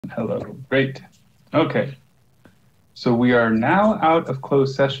Hello. Great. Okay. So we are now out of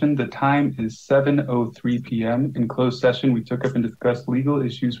closed session. The time is 7:03 p.m. In closed session, we took up and discussed legal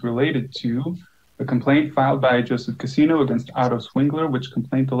issues related to a complaint filed by Joseph Cascino against Otto Swingler, which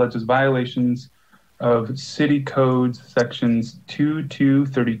complaint alleges violations of City Codes sections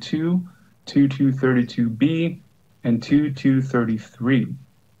 2232, 2232B, and 2233.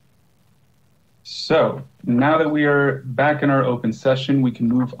 So now that we are back in our open session, we can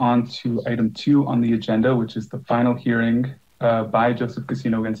move on to item 2 on the agenda, which is the final hearing by Joseph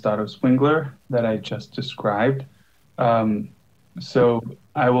Cascino against Otto Swingler that I just described. So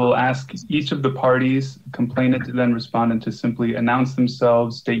I will ask each of the parties, complainant and then respondent, to simply announce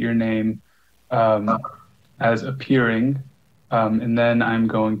themselves, state your name as appearing, and then I'm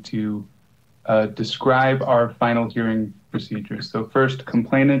going to describe our final hearing procedures. So first,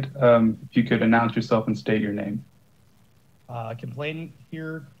 complainant, if you could announce yourself and state your name. Complainant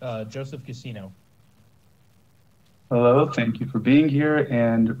here, Joseph Cascino. Hello, thank you for being here.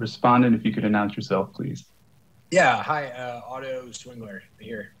 And respondent, if you could announce yourself, please. Yeah, hi, Otto Swingler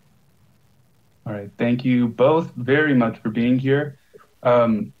here. All right, thank you both very much for being here.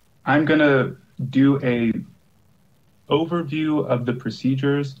 I'm gonna do a overview of the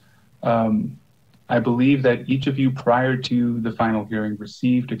procedures. I believe that each of you prior to the final hearing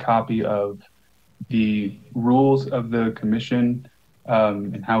received a copy of the rules of the commission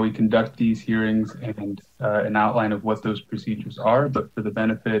and how we conduct these hearings and an outline of what those procedures are. But for the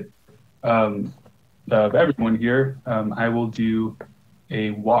benefit of everyone here, I will do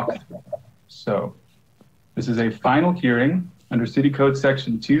a walkthrough. So this is a final hearing under City Code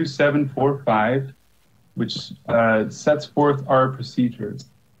Section 2745, which sets forth our procedures.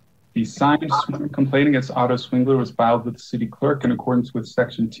 The signed sworn complaint against Otto Swingler was filed with the city clerk in accordance with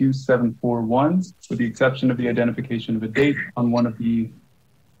Section 2741, with the exception of the identification of a date on one of the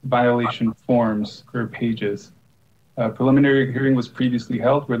violation forms or pages. A preliminary hearing was previously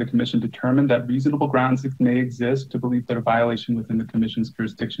held where the commission determined that reasonable grounds may exist to believe that a violation within the commission's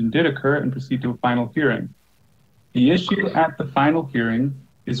jurisdiction did occur and proceed to a final hearing. The issue at the final hearing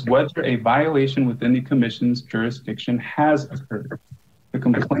is whether a violation within the commission's jurisdiction has occurred. The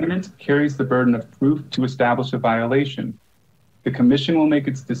complainant carries the burden of proof to establish a violation. The commission will make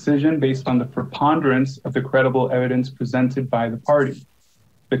its decision based on the preponderance of the credible evidence presented by the party.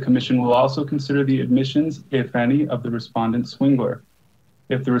 The commission will also consider the admissions, if any, of the respondent Swingler.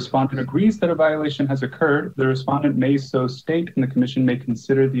 If the respondent agrees that a violation has occurred, the respondent may so state and the commission may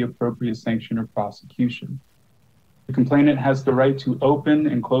consider the appropriate sanction or prosecution. The complainant has the right to open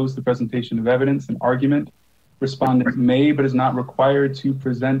and close the presentation of evidence and argument. Respondent may, but is not required to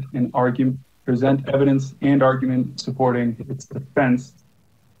present evidence and argument supporting its defense.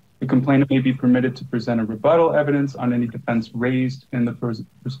 The complainant may be permitted to present a rebuttal evidence on any defense raised in the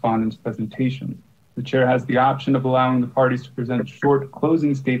respondent's presentation. The chair has the option of allowing the parties to present short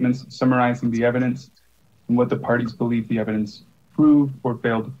closing statements summarizing the evidence and what the parties believe the evidence proved or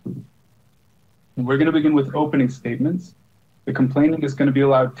failed to prove. And we're going to begin with opening statements. The complainant is going to be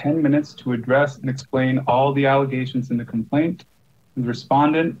allowed 10 minutes to address and explain all the allegations in the complaint. The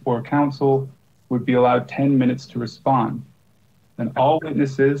respondent or counsel would be allowed 10 minutes to respond. And all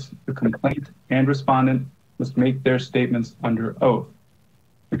witnesses, the complaint and respondent, must make their statements under oath.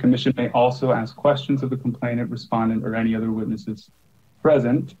 The commission may also ask questions of the complainant, respondent, or any other witnesses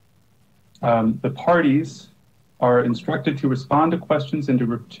present. The parties are instructed to respond to questions and to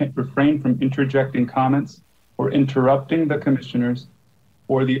refrain from interjecting comments or interrupting the commissioners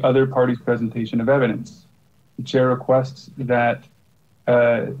or the other party's presentation of evidence. The chair requests that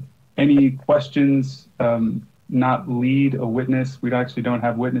any questions not lead a witness. We actually don't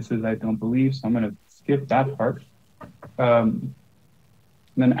have witnesses, I don't believe, so I'm going to skip that part. And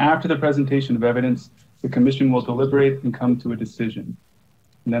then after the presentation of evidence, the commission will deliberate and come to a decision.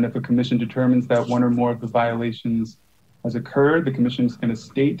 And then if a commission determines that one or more of the violations has occurred, the commission is going to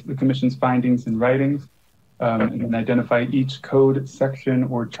state the commission's findings in writings, and then identify each code section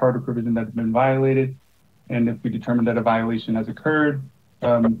or charter provision that has been violated. And if we determine that a violation has occurred,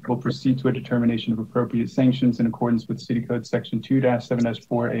 we'll proceed to a determination of appropriate sanctions in accordance with City Code Section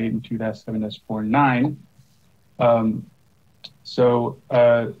 2-7-48 and 2-7-49.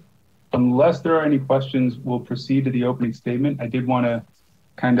 Unless there are any questions, we'll proceed to the opening statement. I did want to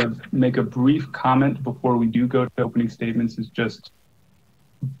kind of make a brief comment before we do go to opening statements, is just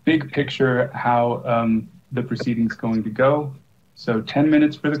big picture how the proceeding's going to go. So 10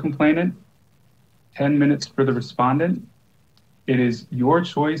 minutes for the complainant, 10 minutes for the respondent. It is your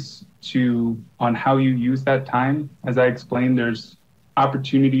choice on how you use that time. As I explained, there's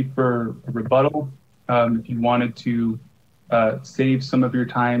opportunity for a rebuttal if you wanted to save some of your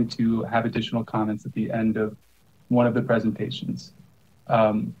time to have additional comments at the end of one of the presentations.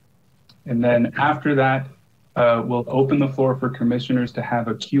 And then after that, we'll open the floor for commissioners to have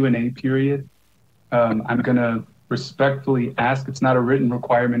a Q&A period. I'm going to respectfully ask, it's not a written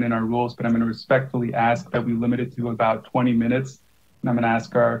requirement in our rules, but I'm going to respectfully ask that we limit it to about 20 minutes. And I'm going to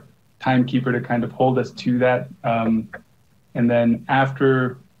ask our timekeeper to kind of hold us to that. And then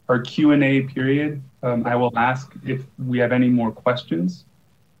after our Q&A period, I will ask if we have any more questions,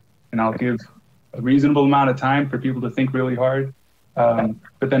 and I'll give a reasonable amount of time for people to think really hard.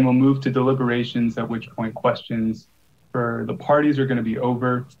 But then we'll move to deliberations, at which point questions for the parties are going to be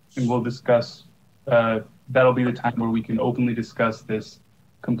over, and we'll discuss, that'll be the time where we can openly discuss this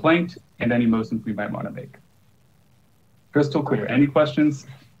complaint and any motions we might want to make. Crystal clear. Any questions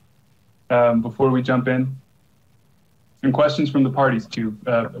before we jump in? And questions from the parties too,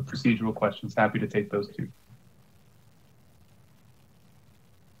 procedural questions. Happy to take those too.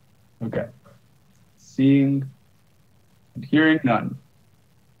 Okay. Seeing and hearing none,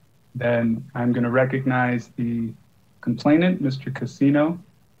 then I'm going to recognize the complainant, Mr. Cascino.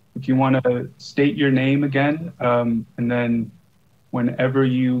 If you want to state your name again, and then whenever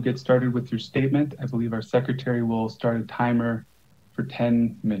you get started with your statement, I believe our secretary will start a timer for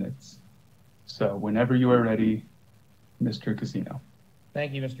 10 minutes. So whenever you are ready, Mr. Cascino.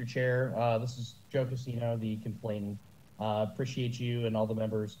 Thank you, Mr. Chair. This is Joe Cascino, the complainant. Appreciate you and all the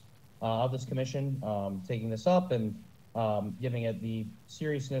members of this commission taking this up and giving it the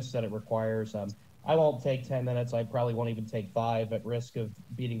seriousness that it requires. I won't take 10 minutes. I probably won't even take 5 at risk of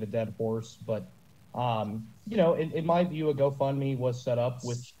beating the dead horse. But, you know, in my view, a GoFundMe was set up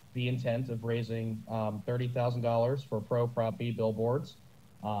with the intent of raising $30,000 for pro-property billboards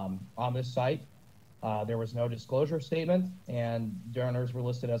on this site. There was no disclosure statement, and donors were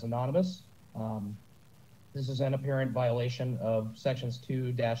listed as anonymous. This is an apparent violation of sections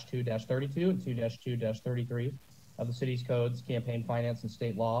 2-2-32 and 2-2-33 of the city's codes, campaign finance, and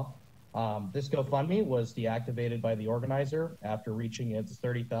state law. This GoFundMe was deactivated by the organizer after reaching its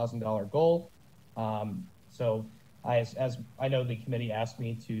 $30,000 goal. So as I know the committee asked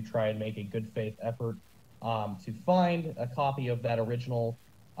me to try and make a good faith effort to find a copy of that original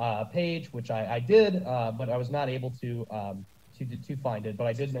page, which I did, but I was not able to find it, but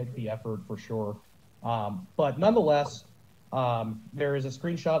I did make the effort for sure. But nonetheless, there is a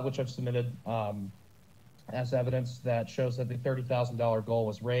screenshot which I've submitted as evidence that shows that the $30,000 goal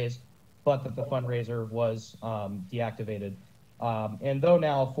was raised, but that the fundraiser was deactivated. And though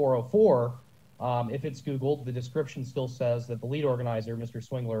now 404, if it's Googled, the description still says that the lead organizer, Mr.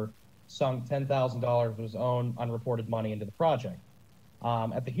 Swingler, sunk $10,000 of his own unreported money into the project.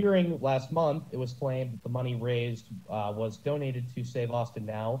 At the hearing last month, it was claimed that the money raised was donated to Save Austin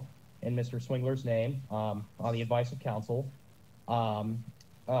Now in Mr. Swingler's name on the advice of counsel. I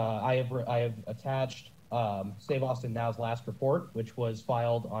have attached Save Austin Now's last report, which was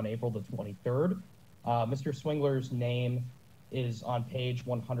filed on April the 23rd. Mr. Swingler's name is on page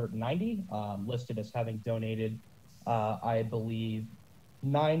 190, listed as having donated, I believe,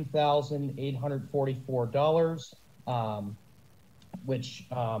 $9,844, which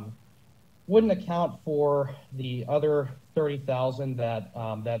wouldn't account for the other $30,000 that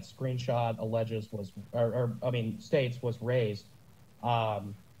that screenshot alleges was, states was raised.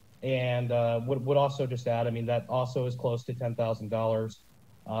 And would also just add, I mean, that also is close to $10,000.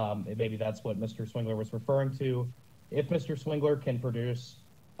 Maybe that's what Mr. Swingler was referring to. If Mr. Swingler can produce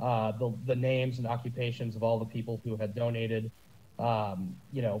the names and occupations of all the people who had donated,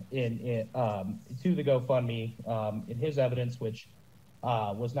 you know, to the GoFundMe in his evidence, which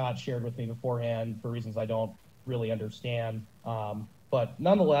was not shared with me beforehand for reasons I don't really understand. But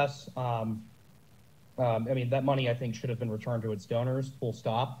nonetheless, I mean, that money I think should have been returned to its donors, full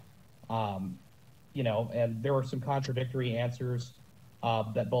stop. You know, and there were some contradictory answers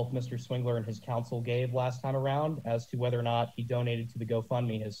that both Mr. Swingler and his counsel gave last time around as to whether or not he donated to the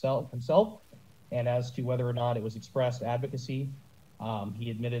GoFundMe himself, and as to whether or not it was expressed advocacy. He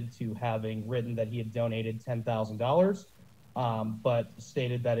admitted to having written that he had donated $10,000, but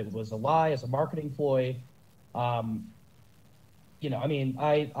stated that it was a lie as a marketing ploy. You know, I mean,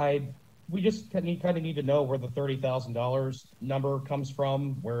 we just kind of need to know where the $30,000 number comes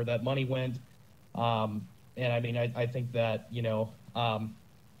from, where that money went. And I mean, I think that, you know, I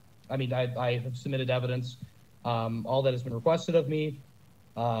mean, I have submitted evidence, all that has been requested of me.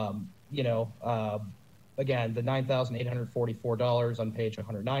 You know, again, the $9,844 on page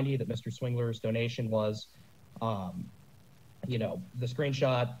 190 that Mr. Swingler's donation was, you know, the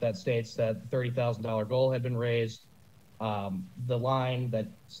screenshot that states that the $30,000 goal had been raised, the line that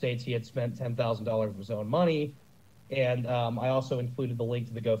states he had spent $10,000 of his own money, And I also included the link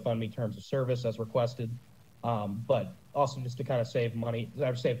to the GoFundMe terms of service as requested. But also just to kind of save money,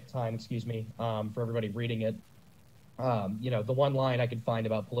 or save time, excuse me, for everybody reading it. The one line I could find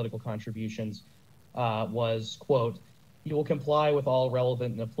about political contributions was, quote, "You will comply with all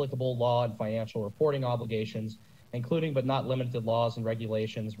relevant and applicable law and financial reporting obligations, including but not limited to laws and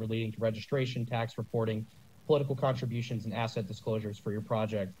regulations relating to registration, tax reporting, political contributions, and asset disclosures for your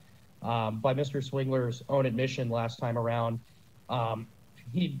project." By Mr. Swingler's own admission last time around,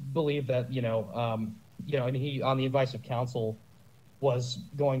 he believed that, and he, on the advice of counsel, was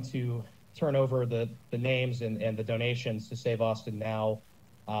going to turn over the names and the donations to Save Austin Now.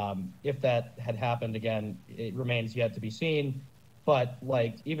 If that had happened again, it remains yet to be seen. But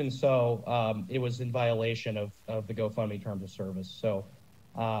even so, it was in violation of the GoFundMe terms of service. So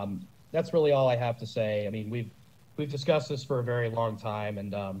that's really all I have to say. I mean, we've discussed this for a very long time,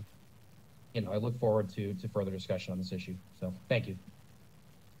 and I look forward to further discussion on this issue. So thank you.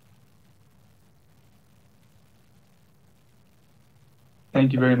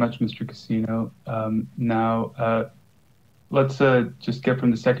 Thank you very much, Mr. Cascino. Now, let's just get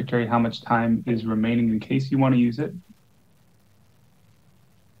from the Secretary how much time is remaining in case you want to use it.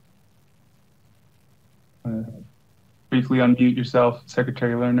 Briefly unmute yourself,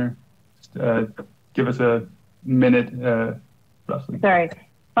 Secretary Lerner. Just, give us a minute, roughly. Sorry,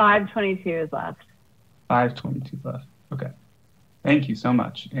 5:22 is left. 5:22 left. Okay. Thank you so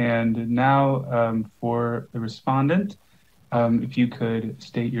much. And now for the respondent, if you could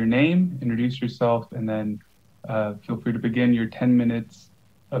state your name, introduce yourself, and then feel free to begin your 10 minutes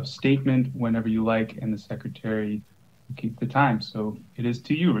of statement whenever you like, and the Secretary will keep the time. So it is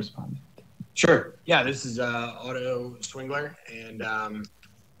to you, respondent. Sure. Yeah, this is Otto Swingler. And I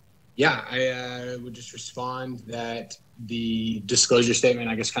would just respond that the disclosure statement,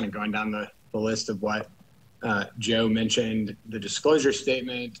 I guess kind of going down the list of what Joe mentioned, the disclosure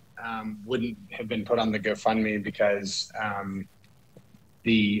statement wouldn't have been put on the GoFundMe because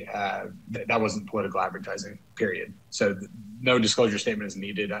that wasn't political advertising, period. So no disclosure statement is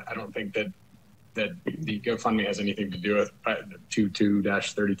needed. I don't think that the GoFundMe has anything to do with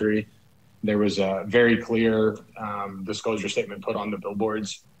 22-33. There was a very clear disclosure statement put on the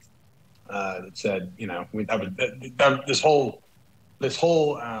billboards that said, this whole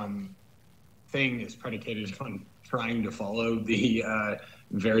thing is predicated on trying to follow the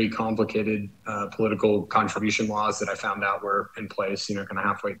very complicated political contribution laws that I found out were in place, kind of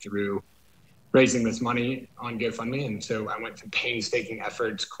halfway through raising this money on GoFundMe. And so I went to painstaking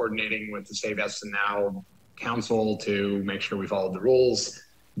efforts coordinating with the Save Austin Now Council to make sure we followed the rules.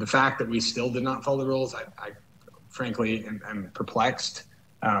 The fact that we still did not follow the rules, I frankly am perplexed.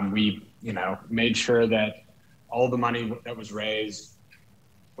 We, made sure that all the money that was raised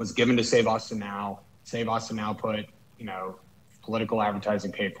was given to Save Austin Now. Save Austin Now put, political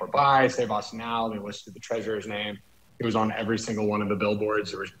advertising paid for by Save Austin Now. They listed the treasurer's name. It was on every single one of the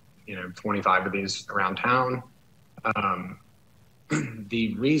billboards. There were, 25 of these around town.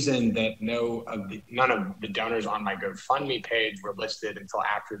 The reason that none of the donors on my GoFundMe page were listed until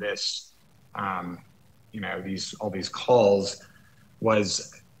after this, all these calls,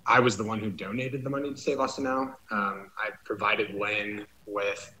 was I was the one who donated the money to Save Austin Now. I provided Lynn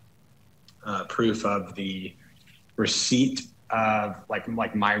with proof of the receipt of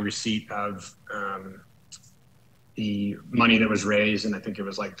my receipt of the money that was raised, and I think it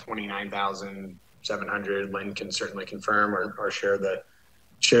was like $29,700. Lynn can certainly confirm or share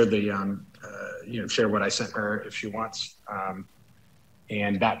what I sent her if she wants.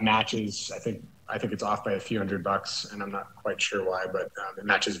 And that matches. I think it's off by a few $100, and I'm not quite sure why, but it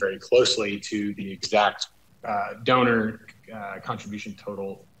matches very closely to the exact donor contribution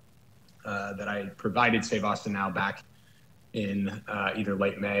total that I provided Save Austin Now back in either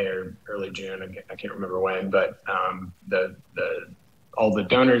late May or early June. I can't remember when, but all the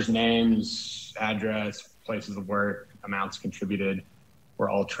donors' names, address, places of work, amounts contributed were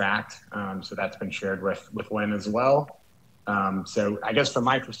all tracked. So that's been shared with Lynn as well. So I guess from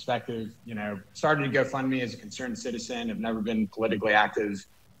my perspective, started to GoFundMe as a concerned citizen. Have never been politically active,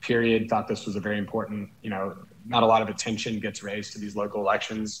 period. Thought this was a very important, not a lot of attention gets raised to these local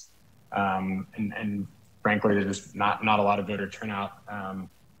elections. And frankly, there's just not a lot of voter turnout,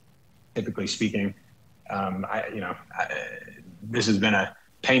 typically speaking. This has been a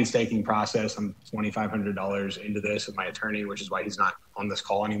painstaking process. I'm $2,500 into this with my attorney, which is why he's not on this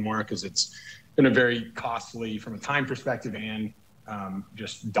call anymore, because it's been a very costly from a time perspective and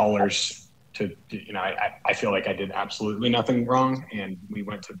just dollars to I feel like I did absolutely nothing wrong. And we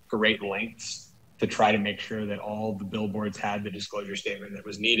went to great lengths to try to make sure that all the billboards had the disclosure statement that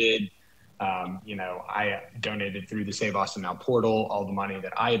was needed. I donated through the Save Austin Now portal all the money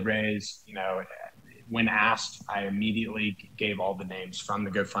that I had raised. When asked, I immediately gave all the names from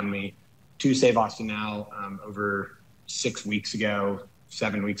the GoFundMe to Save Austin Now over 7 weeks ago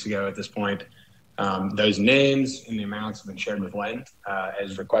at this point. Those names and the amounts have been shared with Len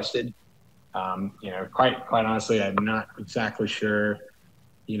as requested. Quite honestly, I'm not exactly sure.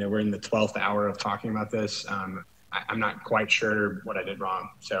 We're in the 12th hour of talking about this. I'm not quite sure what I did wrong.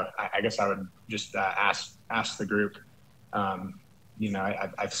 So I guess I would just ask the group.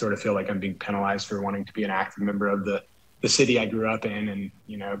 I sort of feel like I'm being penalized for wanting to be an active member of the city I grew up in. And,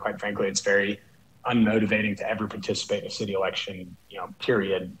 quite frankly, it's very unmotivating to ever participate in a city election,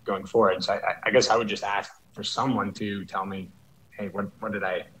 period, going forward. So I guess I would just ask for someone to tell me, hey, what did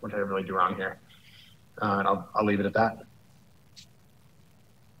I really do wrong here? And I'll leave it at that.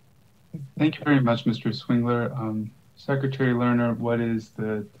 Thank you very much, Mr. Swingler. Secretary Lerner, what is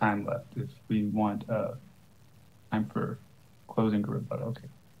the time left if we want time for closing rebuttal? Okay.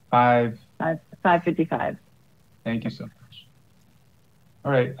 5:55. Thank you so much.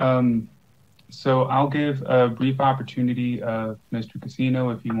 All right. So I'll give a brief opportunity, Mr. Cascino,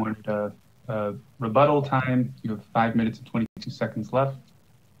 if you wanted rebuttal time. You have 5 minutes and 22 seconds left.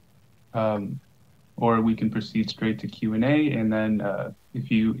 Or we can proceed straight to Q&A, and then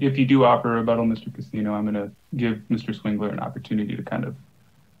if you do offer rebuttal, Mr. Cascino, I'm going to give Mr. Swingler an opportunity to kind of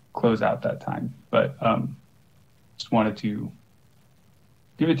close out that time. But just wanted to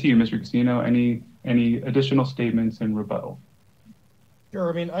give it to you, Mr. Cascino. Any additional statements in rebuttal? Sure.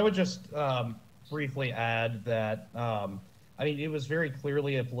 I mean, I would just briefly add that, it was very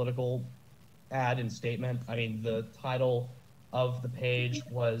clearly a political ad and statement. I mean, the title of the page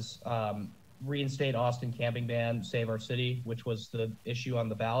was Reinstate Austin Camping Ban, Save Our City, which was the issue on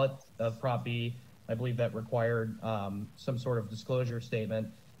the ballot of Prop B. I believe that required some sort of disclosure statement.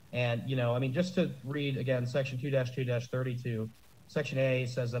 And, just to read again, Section 2-2-32, Section A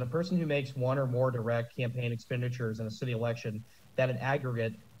says that a person who makes one or more direct campaign expenditures in a city election that in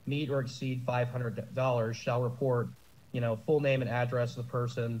aggregate meet or exceed $500 shall report, full name and address of the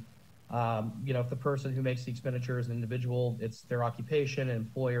person. If the person who makes the expenditure is an individual, it's their occupation,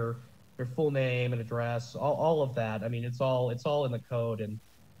 employer, their full name and address, all of that. I mean, it's all in the code. And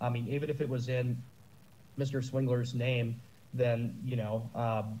I mean, even if it was in Mr. Swingler's name, then,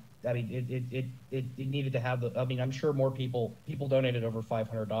 it needed to have I'm sure more people donated over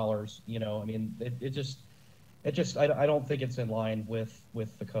 $500, I don't think it's in line with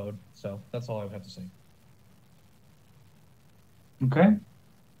the code. So that's all I would have to say. Okay.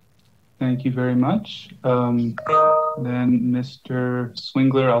 Thank you very much. Then Mr.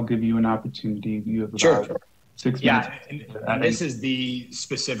 Swingler, I'll give you an opportunity. You have about 6 minutes. Yeah, and this is the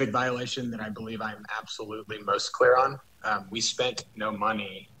specific violation that I believe I'm absolutely most clear on. We spent no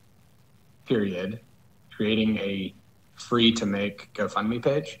money, period, creating a free to make GoFundMe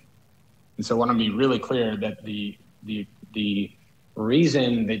page. And so I want to be really clear that the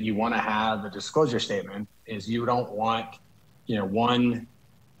reason that you want to have a disclosure statement is you don't want, one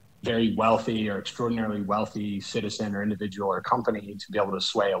very wealthy or extraordinarily wealthy citizen or individual or company to be able to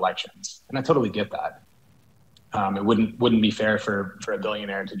sway elections. And I totally get that. It wouldn't be fair for a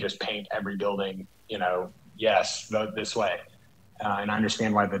billionaire to just paint every building, yes, vote this way. And I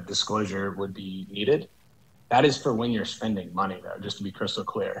understand why the disclosure would be needed. That is for when you're spending money, though, just to be crystal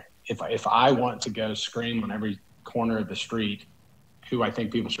clear. If I want to go scream on every corner of the street who I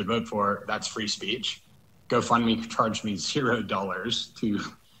think people should vote for, that's free speech. GoFundMe charged me $0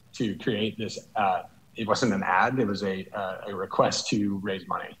 to create this. It wasn't an ad. It was a request to raise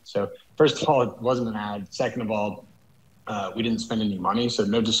money. So first of all, it wasn't an ad. Second of all, we didn't spend any money. So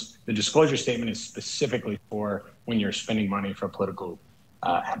the disclosure statement is specifically for when you're spending money for political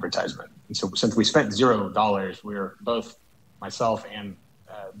advertisement. And so since we spent $0, we were both, myself and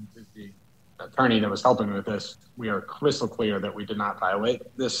the attorney that was helping me with this, we are crystal clear that we did not violate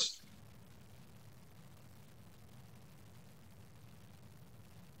this.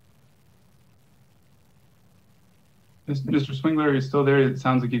 Mr. Swingler, are you still there? It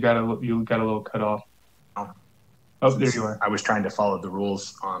sounds like you got a little cut off. Oh, there you are. I was trying to follow the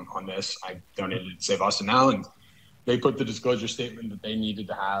rules on this. I donated to Save Austin Now, and they put the disclosure statement that they needed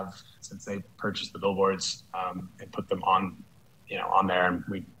to have since they purchased the billboards and put them on there, and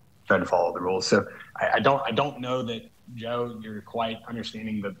we tried to follow the rules. So I don't know that, Joe, you're quite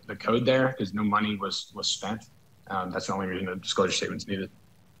understanding the code there because no money was spent. That's the only reason the disclosure statement's needed.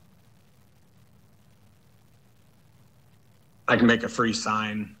 I can make a free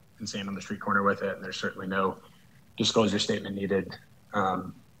sign and stand on the street corner with it, and there's certainly no disclosure statement needed. I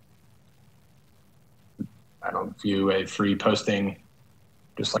don't view a free posting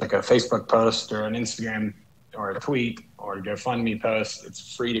just like a Facebook post or an Instagram or a tweet or a GoFundMe post.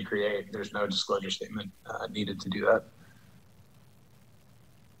 It's free to create. There's no disclosure statement needed to do that.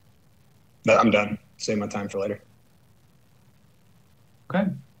 But I'm done. Save my time for later. Okay.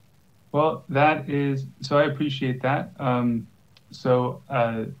 Well, so I appreciate that.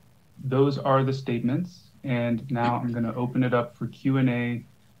 Those are the statements. And now I'm going to open it up for Q&A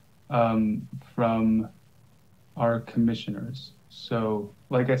from our commissioners. So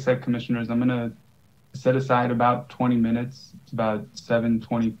like I said, commissioners, I'm going to set aside about 20 minutes. It's about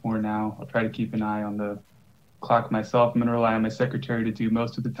 7:24 now. I'll try to keep an eye on the clock myself. I'm going to rely on my secretary to do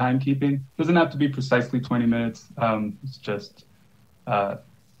most of the timekeeping. Doesn't have to be precisely 20 minutes. It's just a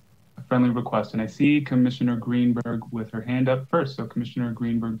friendly request. And I see Commissioner Greenberg with her hand up first. So Commissioner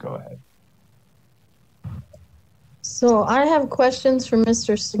Greenberg, go ahead. So I have questions for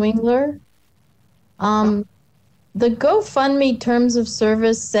Mr. Swingler. The GoFundMe terms of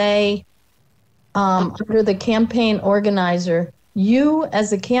service say under the campaign organizer, you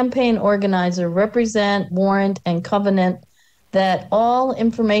as a campaign organizer represent, warrant, and covenant that all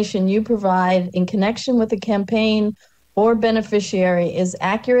information you provide in connection with the campaign or beneficiary is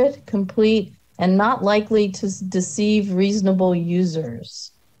accurate, complete, and not likely to deceive reasonable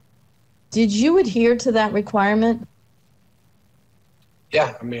users. Did you adhere to that requirement?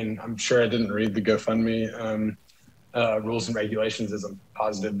 Yeah, I mean, I'm sure I didn't read the GoFundMe rules and regulations, as I'm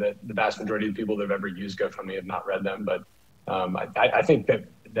positive that the vast majority of people that have ever used GoFundMe have not read them. But I think that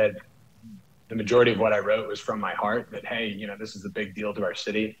the majority of what I wrote was from my heart, that, hey, you know, this is a big deal to our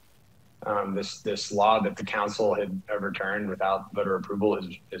city. This law that the council had overturned without voter approval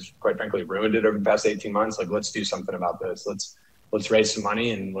has quite frankly ruined it over the past 18 months. Like, let's do something about this. Let's raise some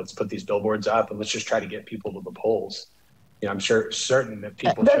money and let's put these billboards up and let's just try to get people to the polls. You know, I'm certain that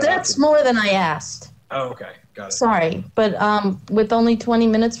people. That's more than I asked. Oh, okay, got it. Sorry, but with only 20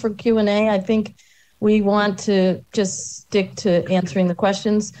 minutes for Q&A, I think we want to just stick to answering the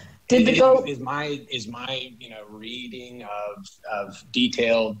questions. Is my reading of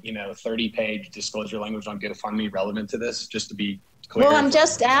detailed 30-page disclosure language on GoFundMe relevant to this? Just to be clear. Well, I'm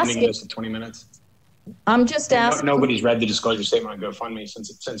just asking. This in 20 minutes. I'm just asking. Nobody's read the disclosure statement on GoFundMe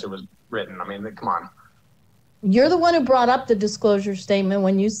since it was written. I mean, come on. You're the one who brought up the disclosure statement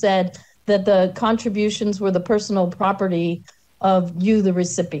when you said that the contributions were the personal property of you, the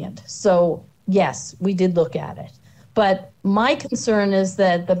recipient. So yes, we did look at it. But my concern is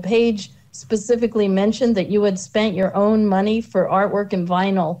that the page specifically mentioned that you had spent your own money for artwork and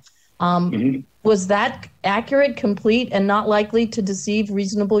vinyl. Was that accurate, complete, and not likely to deceive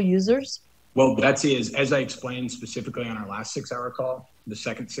reasonable users? Well, Betsy, as I explained specifically on our last 6-hour call, the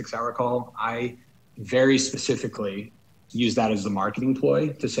second 6-hour call, I very specifically use that as the marketing ploy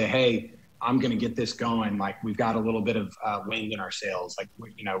to say, hey, I'm going to get this going. Like, we've got a little bit of wind in our sails. Like, we're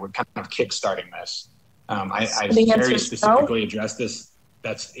kind of kickstarting this. I very specifically addressed this.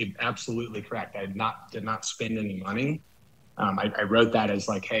 That's absolutely correct. I did not spend any money. I wrote that as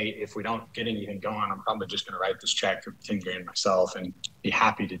like, hey, if we don't get anything going, I'm probably just going to write this check for 10 grand myself and be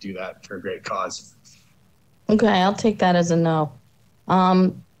happy to do that for a great cause. Okay, I'll take that as a no.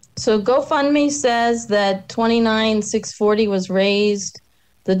 So GoFundMe says that $29,640 was raised.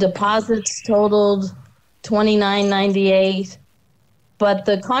 The deposits totaled $29.98. But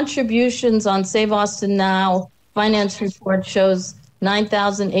the contributions on Save Austin Now finance report shows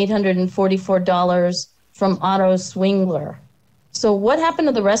 $9,844 from Otto Swingler. So what happened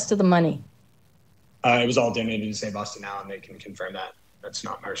to the rest of the money? It was all donated to Save Austin Now, and they can confirm that. That's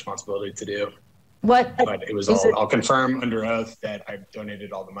not my responsibility to do. But it was all, I'll confirm under oath that I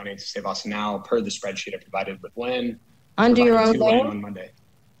donated all the money to Save Austin Now per the spreadsheet I provided with Lynn. Under your own name? On Monday.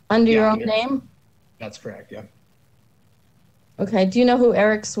 Under your own name? That's correct, yeah. Okay, do you know who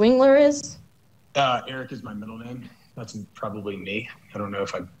Eric Swingler is? Eric is my middle name. That's probably me. I don't know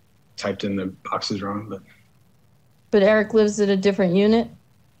if I typed in the boxes wrong, but. But Eric lives at a different unit?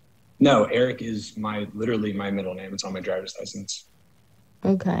 No, Eric is literally my middle name. It's on my driver's license.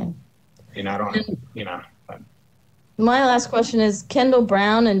 Okay. And I don't, My last question is, Kendall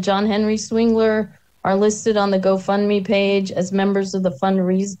Brown and John Henry Swingler are listed on the GoFundMe page as members of the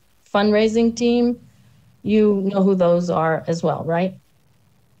fundraising team. You know who those are as well, right?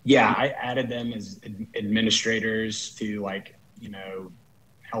 Yeah, I added them as administrators to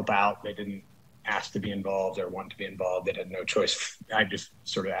help out. They didn't ask to be involved or want to be involved. They had no choice. I just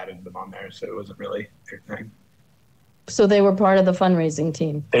sort of added them on there, so it wasn't really their thing. So they were part of the fundraising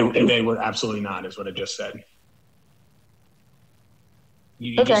team? They were absolutely not, is what I just said.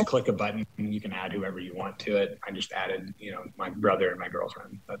 You just click a button and you can add whoever you want to it. I just added, my brother and my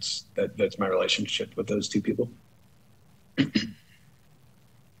girlfriend. That's my relationship with those two people.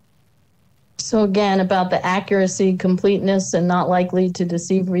 So again, about the accuracy, completeness, and not likely to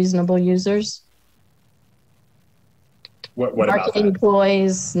deceive reasonable users. What about Marketing that?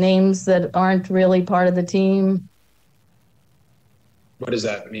 employees, names that aren't really part of the team. What does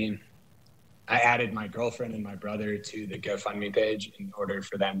that mean? I added my girlfriend and my brother to the GoFundMe page in order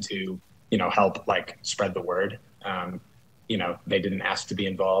for them to, help like spread the word. They didn't ask to be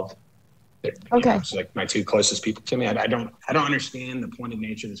involved. Okay. It's like my two closest people to me. I don't understand the pointed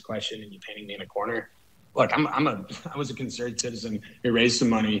nature of this question and you painting me in a corner. Look, I was a concerned citizen who raised some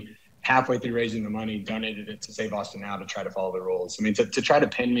money. Halfway through raising the money, donated it to Save Austin Now to try to follow the rules. I mean, to try to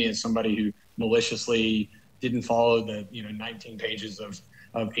pin me as somebody who maliciously didn't follow the 19 pages of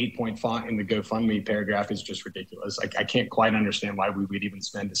 8-point font in the GoFundMe paragraph is just ridiculous. I can't quite understand why we would even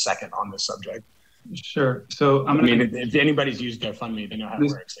spend a second on this subject. Sure. So if anybody's used GoFundMe, they know how it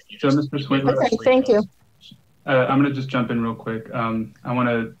works. So Mr. Swingler, okay, thank you. I'm going to just jump in real quick. I want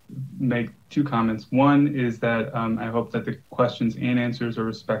to make two comments. One is that I hope that the questions and answers are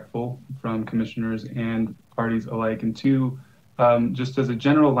respectful from commissioners and parties alike. And two, just as a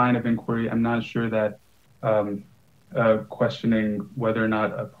general line of inquiry, I'm not sure that questioning whether or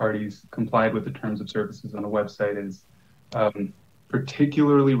not a party's complied with the terms of services on a website is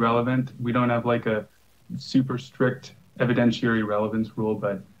particularly relevant. We don't have like a super strict evidentiary relevance rule,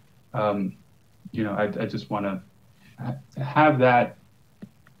 but I just want to have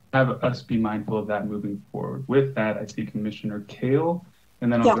us be mindful of that moving forward. With that, I see Commissioner Kale,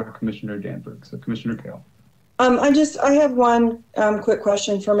 and then I'll go to Commissioner Danberg. So Commissioner Kale. I have one quick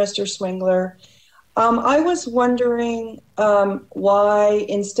question for Mr. Swingler. I was wondering why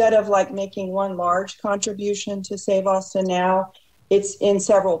instead of like making one large contribution to Save Austin Now, it's in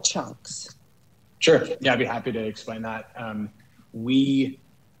several chunks. Sure. Yeah, I'd be happy to explain that. We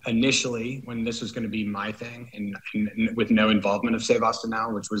initially, when this was going to be my thing and with no involvement of Save Austin Now,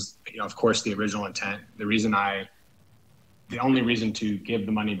 which was, of course, the original intent, the only reason to give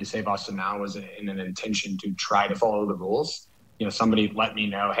the money to Save Austin Now was in an intention to try to follow the rules. Somebody let me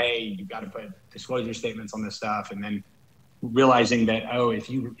know, hey, you got to put disclosure statements on this stuff. And then realizing that, if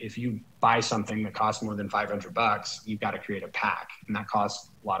you buy something that costs more than $500, you've got to create a pack. And that costs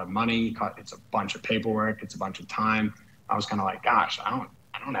a lot of money. It's a bunch of paperwork. It's a bunch of time. I was kind of like, gosh, I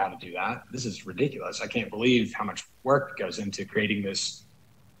don't know how to do that. This is ridiculous. I can't believe how much work goes into creating this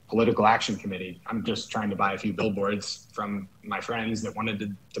political action committee. I'm just trying to buy a few billboards from my friends that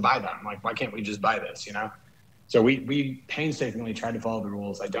wanted to buy them. I'm like, why can't we just buy this, So we painstakingly tried to follow the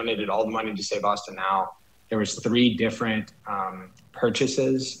rules. I donated all the money to Save Austin Now. There was 3 different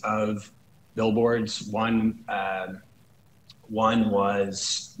purchases of billboards. One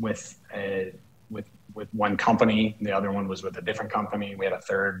was with one company. The other one was with a different company. We had a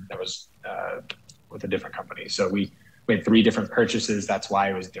third that was with a different company. So we had 3 different purchases. That's why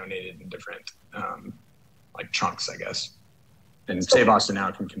it was donated in different chunks, I guess. And Save Austin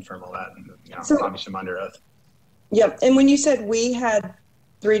Now can confirm all that. And, obviously I'm under oath. Yep. And when you said we had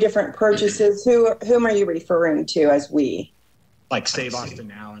 3 different purchases, whom are you referring to as we? Like Save Austin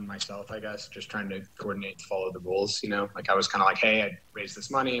Now and myself, I guess, just trying to coordinate to follow the rules, I was kind of like, hey, I raised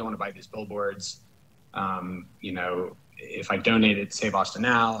this money. I want to buy these billboards. If I donate it to Save Austin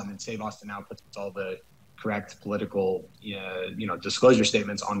Now and then Save Austin Now puts all the correct political, disclosure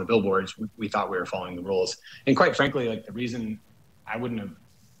statements on the billboards, we thought we were following the rules. And quite frankly, the reason I wouldn't have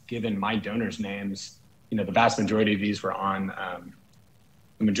given my donors' names, the vast majority of these were on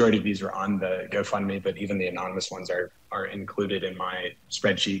the GoFundMe, but even the anonymous ones are included in my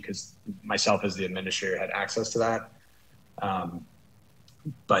spreadsheet because myself as the administrator had access to that.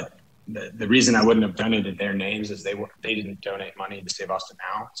 But the reason I wouldn't have donated their names is they didn't donate money to Save Austin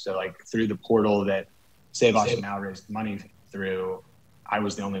Now. So through the portal that Save Austin Now raised money through, I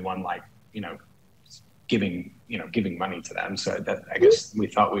was the only one giving money to them. So that I guess we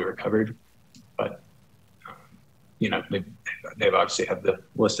thought we were covered, but they've obviously had the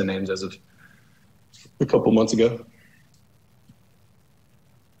list of names as of a couple months ago.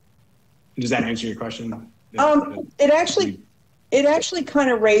 Does that answer your question? It actually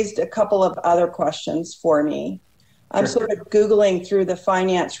kind of raised a couple of other questions for me. I'm sort of Googling through the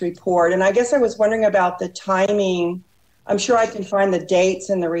finance report, and I guess I was wondering about the timing. I'm sure I can find the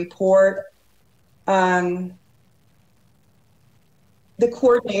dates in the report. The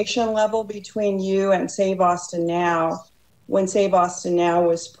coordination level between you and Save Austin Now, when Save Austin Now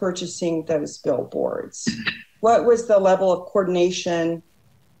was purchasing those billboards. What was the level of coordination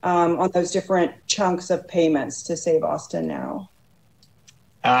on those different chunks of payments to Save Austin Now?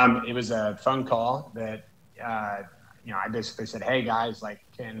 It was a phone call that, I basically said, hey guys, I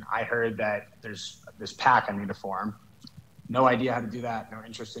heard that there's this PAC I need to form. No idea how to do that. No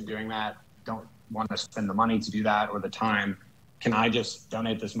interest in doing that. don't want to spend the money to do that or the time. Can I just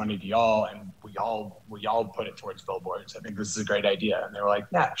donate this money to y'all and we all put it towards billboards? I think this is a great idea. And they were like,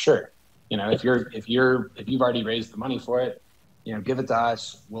 yeah, sure. You know, if you've already raised the money for it, you know, give it to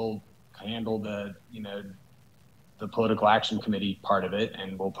us. We'll handle the, you know, the political action committee part of it,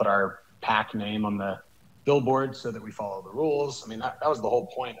 and we'll put our PAC name on the billboard so that we follow the rules. I mean, that was the whole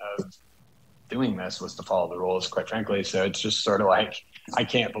point of doing this, was to follow the rules, quite frankly. So it's just sort of like, I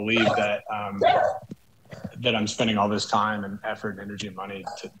can't believe that that I'm spending all this time and effort and energy and money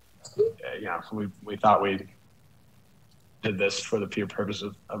to, you know, we thought we did this for the pure purpose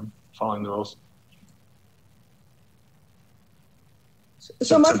of following the rules.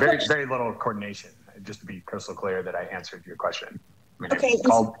 So very little coordination, just to be crystal clear that I answered your question. I mean, okay.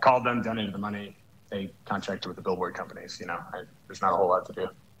 Called them, donated the money, they contracted with the billboard companies, you know, there's not a whole lot to do.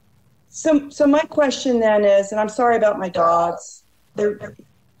 So my question then is, and I'm sorry about my dogs, they're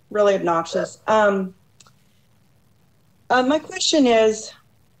really obnoxious. My question is,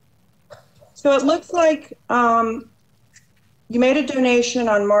 so it looks like you made a donation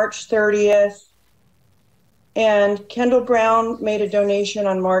on March 30th, and Kendall Brown made a donation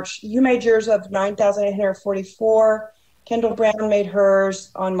on you made yours of $9,844. Kendall Brown made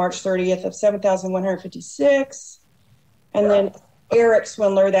hers on March 30th of $7,156. And then Eric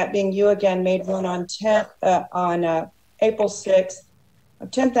Swindler, that being you again, made one on April 6th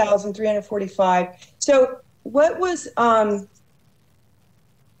of $10,345. So what was the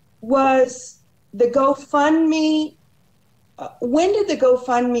GoFundMe? When did the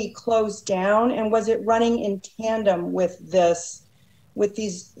GoFundMe close down, and was it running in tandem with these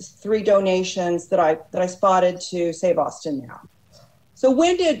three donations that I spotted to Save Austin Now? So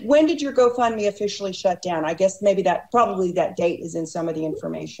when did your GoFundMe officially shut down? I guess maybe probably that date is in some of the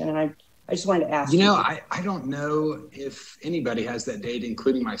information, and I just wanted to ask. You know, I don't know if anybody has that date,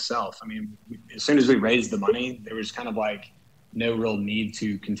 including myself. I mean, as soon as we raised the money, there was kind of like no real need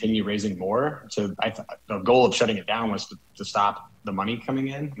to continue raising more. So the goal of shutting it down was to stop the money coming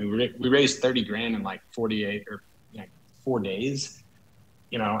in. I mean, we raised 30 grand in like 48 or 4 days.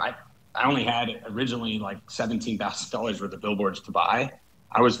 You know, I only had originally like $17,000 worth of billboards to buy.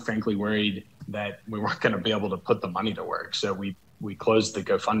 I was frankly worried that we weren't going to be able to put the money to work. So we closed the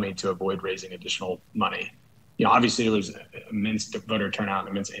GoFundMe to avoid raising additional money. You know, obviously there was immense voter turnout and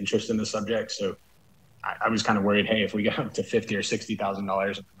immense interest in the subject. So I was kind of worried, hey, if we get up to $50,000 or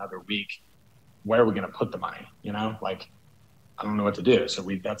 $60,000 in another week, where are we going to put the money? You know, like, I don't know what to do. So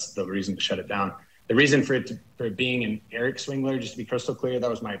that's the reason to shut it down. The reason for it being an Eric Swingler, just to be crystal clear, that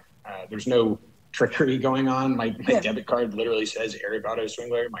was there's no trickery going on. My debit card literally says Eric Otto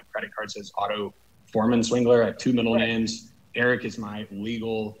Swingler. My credit card says Otto Foreman Swingler. I have two middle names. Eric was my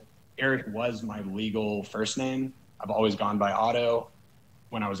legal first name. I've always gone by Otto.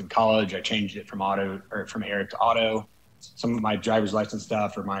 When I was in college, I changed it from Eric to Otto. Some of my driver's license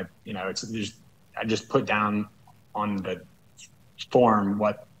stuff or I just put down on the form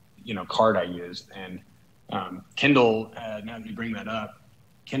what, card I used. And Kendall, now that you bring that up,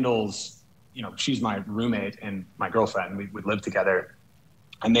 Kendall's, she's my roommate and my girlfriend. We live together.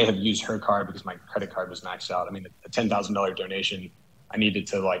 I may have used her card because my credit card was maxed out. I mean, a $10,000 donation, I needed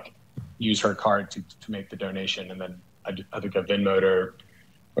to use her card to make the donation. And then I think I Venmo'd her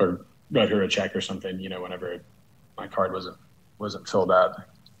or wrote her a check or something, whenever my card wasn't filled up.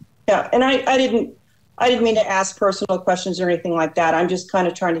 Yeah, and I didn't mean to ask personal questions or anything like that. I'm just kind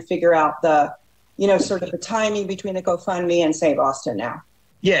of trying to figure out the, sort of the timing between the GoFundMe and Save Austin Now.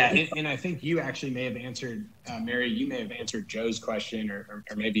 Yeah, and I think you actually may have answered, Mary, you may have answered Joe's question or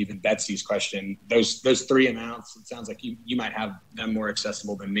maybe even Betsy's question. Those three amounts, it sounds like you might have them more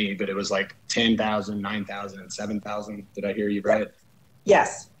accessible than me, but it was like $10,000, $9,000, and $7,000. Did I hear you right?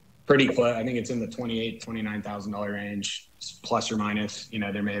 Yes. Pretty close. I think it's in the $28,000, $29,000 range, plus or minus.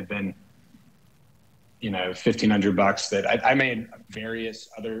 There may have been, $1,500 that I made various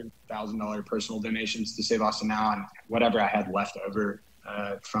other $1,000 personal donations to Save Austin Now, and whatever I had left over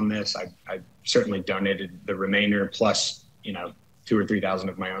from this, I certainly donated the remainder plus, $2,000 or $3,000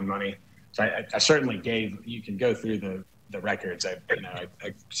 of my own money. So I certainly gave. You can go through the records. I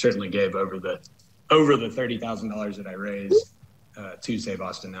certainly gave over the $30,000 that I raised to Save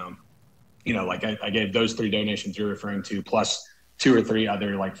Austin Now. I gave those three donations you're referring to, plus 2 or 3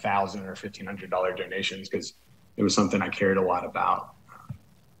 other $1,000 or $1,500 donations, because it was something I cared a lot about.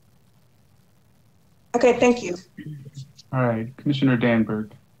 Okay, thank you. All right, Commissioner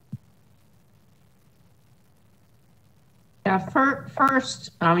Danberg. Yeah,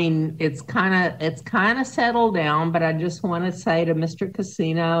 first, I mean, it's kind of settled down, but I just want to say to Mr.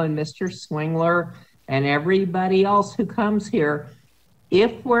 Cascino and Mr. Swingler and everybody else who comes here,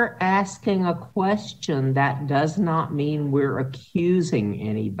 if we're asking a question, that does not mean we're accusing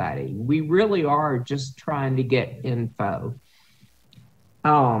anybody. We really are just trying to get info.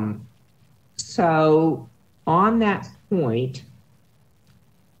 So on that point,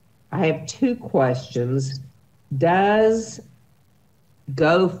 I have two questions. Does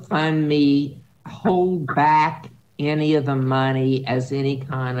GoFundMe hold back any of the money as any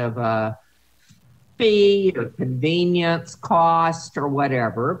kind of a fee or convenience cost or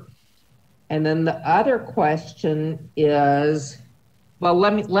whatever? And then the other question is, well,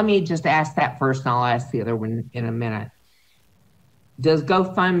 let me just ask that first, and I'll ask the other one in a minute. Does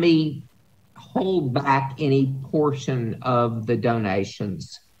GoFundMe hold back any portion of the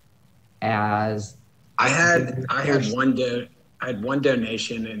donations? As I had one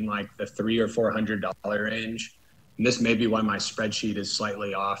donation in like the $300 or $400 range, and this may be why my spreadsheet is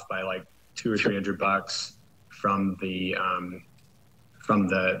slightly off by like $200 or $300 from the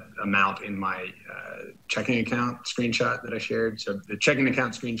amount in my checking account screenshot that I shared. So the checking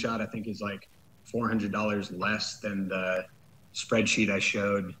account screenshot I think is like $400 less than the spreadsheet I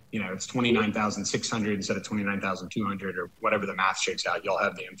showed. You know, it's 29,600 instead of 29,200 or whatever the math shakes out. You'll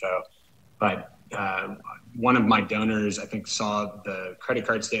have the info. But one of my donors, I think, saw the credit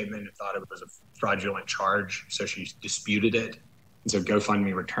card statement and thought it was a fraudulent charge, so she disputed it. And so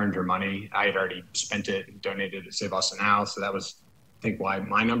GoFundMe returned her money. I had already spent it and donated to Save Austin Now, so that was, I think, why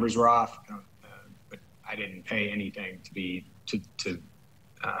my numbers were off. But I didn't pay anything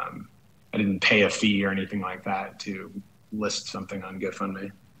I didn't pay a fee or anything like that to list something on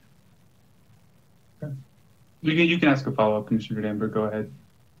GoFundMe. Okay. You can ask a follow-up, Commissioner Danber. Go ahead.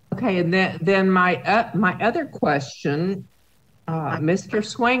 Okay, and then my other question, Mr.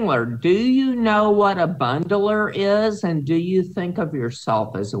 Swingler, do you know what a bundler is, and do you think of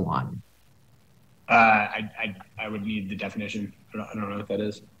yourself as one? I would need the definition. I don't know what that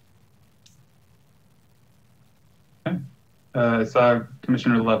is. Okay. I saw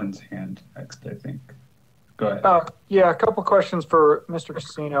Commissioner Levin's hand next, I think. Go ahead. Yeah, a couple questions for Mr.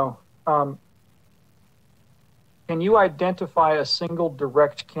 Cascino. Can you identify a single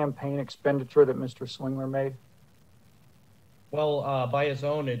direct campaign expenditure that Mr. Swingler made? Well, by his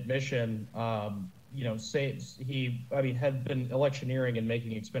own admission, you know, had been electioneering and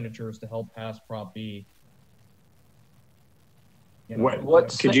making expenditures to help pass Prop B. You know,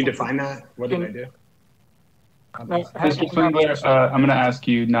 could you define that? What did I do? Mr. Swingler, I'm going to ask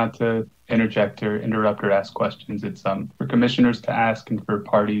you not to interject or interrupt or ask questions. It's for commissioners to ask and for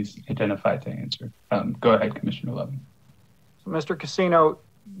parties identified to answer. Go ahead, Commissioner Levin. So, Mr. Cascino,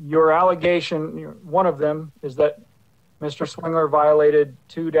 your allegation, one of them, is that Mr. Swingler violated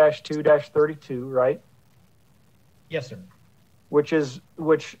 2-2-32, right? Yes, sir. Which is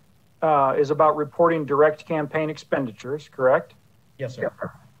about reporting direct campaign expenditures, correct? Yes, sir.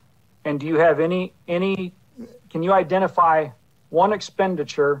 And do you have any? Can you identify one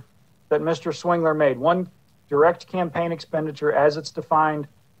expenditure that Mr. Swingler made, one direct campaign expenditure as it's defined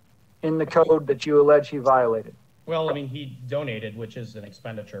in the code that you allege he violated? Well, I mean, he donated, which is an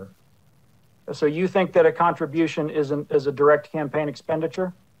expenditure. So you think that a contribution is a direct campaign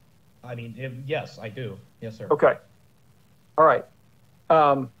expenditure? I mean, yes, I do. Yes, sir. Okay. All right.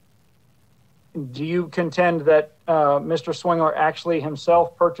 Do you contend that Mr. Swingler actually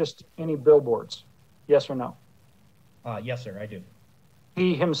himself purchased any billboards? Yes or no? Yes, sir, I do.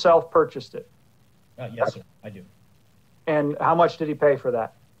 He himself purchased it? Yes, sir, I do. And how much did he pay for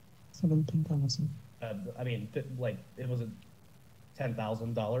that? 17,000. I mean, like, it was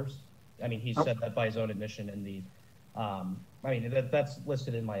 $10,000. I mean, he said that by his own admission in the, I mean, that's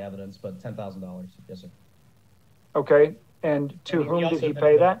listed in my evidence, but $10,000. Yes, sir. Okay. And to whom did he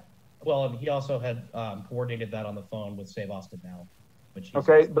pay that? Well, he also had coordinated that on the phone with Save Austin Now.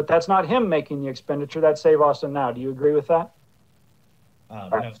 Okay, but that's not him making the expenditure. That's Save Austin Now. Do you agree with that?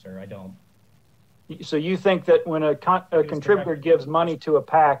 No, sir, I don't. So you think that when a contributor gives money to a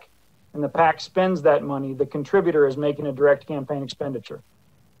PAC and the PAC spends that money, the contributor is making a direct campaign expenditure?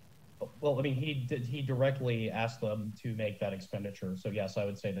 Well, I mean, he directly asked them to make that expenditure. So yes, I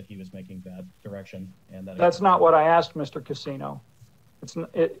would say that he was making that direction. And that's not what I asked, Mr. Cascino.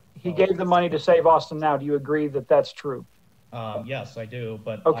 He gave the money to Save Austin Now. Do you agree that that's true? Yes, I do.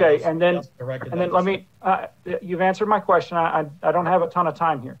 But okay, and then let me. You've answered my question. I don't have a ton of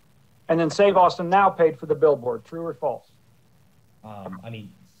time here. And then Save Austin Now paid for the billboard. True or false? I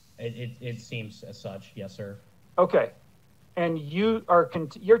mean, it seems as such. Yes, sir. Okay, and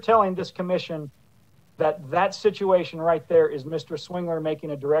you're telling this commission that situation right there is Mr. Swingler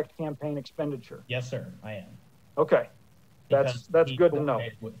making a direct campaign expenditure. Yes, sir. I am. Okay, that's good to know.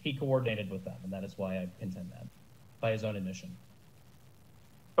 He coordinated with them, and that is why I contend that by his own admission.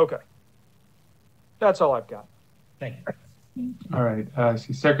 Okay. That's all I've got. Thank you. All right.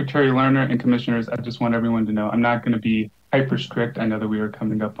 See, Secretary Lerner and Commissioners, I just want everyone to know I'm not going to be hyper strict. I know that we are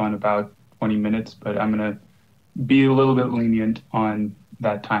coming up on about 20 minutes, but I'm going to be a little bit lenient on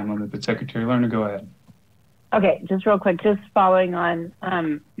that time limit. But Secretary Lerner, go ahead. Okay, just real quick, just following on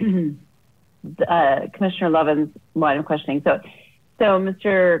Commissioner Levin's line of questioning. So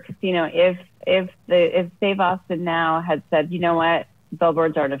Mr. Cascino, if Save Austin Now had said, you know what,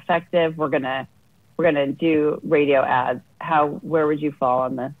 billboards aren't effective, we're gonna do radio ads, where would you fall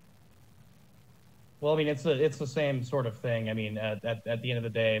on this? Well, I mean, it's the same sort of thing. I mean, at the end of the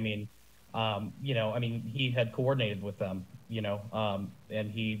day, I mean, he had coordinated with them, and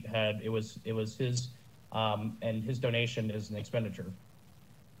it was his, and his donation is an expenditure.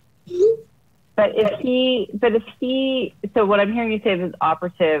 But so what I'm hearing you say is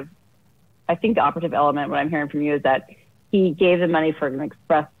operative. I think the operative element, what I'm hearing from you, is that he gave the money for an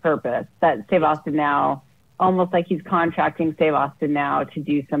express purpose, that Save Austin Now, almost like he's contracting Save Austin Now to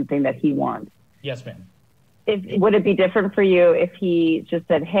do something that he wants. Yes, ma'am. Would it be different for you if he just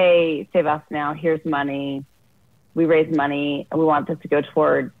said, hey, Save Austin Now, here's money, we raise money, and we want this to go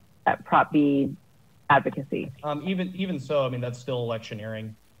toward Prop B advocacy? Even so, I mean, that's still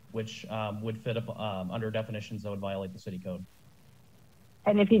electioneering, which would fit up under definitions that would violate the city code.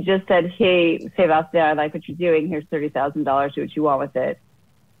 And if he just said, hey, Save Austin Now, I like what you're doing, here's $30,000, do what you want with it.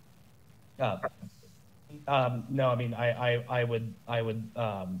 No, I mean, I would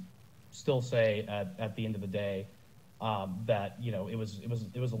still say at the end of the day that it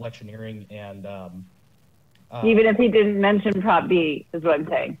was electioneering, and even if he didn't mention Prop B, is what I'm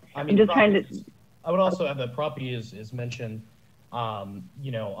saying. I mean, I'm just trying to. I would also have that Prop B is mentioned, on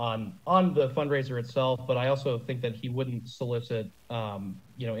the fundraiser itself, but I also think that he wouldn't solicit,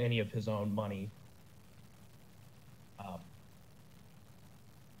 any of his own money.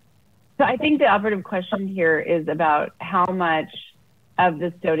 So I think the operative question here is about how much of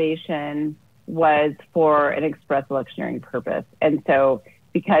this donation was for an express electioneering purpose. And so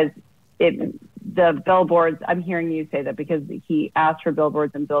because the billboards, I'm hearing you say that because he asked for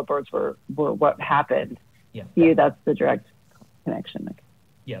billboards and billboards were what happened. Yeah. To you, that's the direct connection.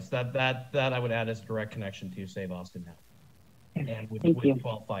 Yes, that I would add as a direct connection to Save Austin Now, and would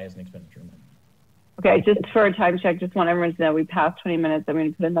qualify as an expenditure. Okay, just for a time check, just want everyone to know we passed 20 minutes. I'm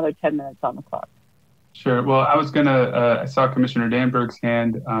going to put another 10 minutes on the clock. Sure. Well, I was going to, I saw Commissioner Danberg's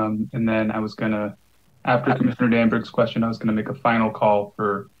hand, and then I was going to, after Commissioner Danberg's question, I was going to make a final call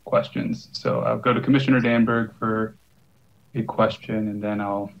for questions. So I'll go to Commissioner Danberg for a question, and then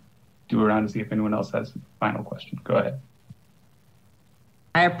I'll do around to see if anyone else has a final question. Go ahead.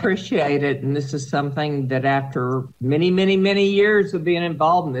 I appreciate it. And this is something that after many, many, many years of being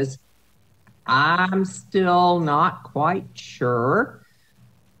involved in this, I'm still not quite sure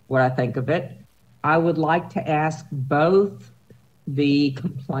what I think of it. I would like to ask both the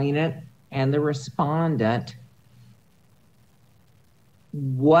complainant and the respondent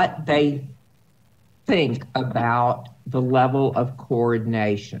what they think about the level of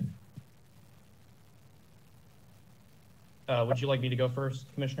coordination. Would you like me to go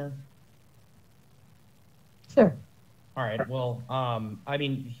first, Commissioner? Sure. All right. Well, I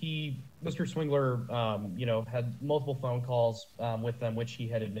mean, Mr. Swingler, had multiple phone calls with them, which he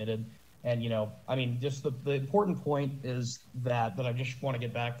had admitted. And, I mean, just the important point is that I just want to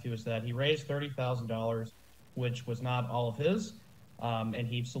get back to is that he raised $30,000, which was not all of his. And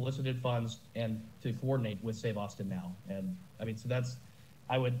he solicited funds and to coordinate with Save Austin Now. And I mean, so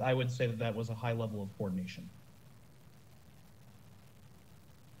I would say that was a high level of coordination.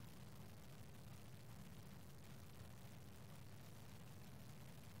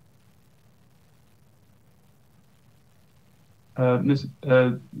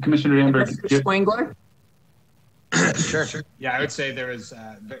 Commissioner Danberg. Mr. Swingler? Sure. Yeah, I would say there was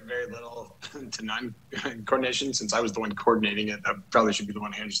very little to none coordination since I was the one coordinating it. I probably should be the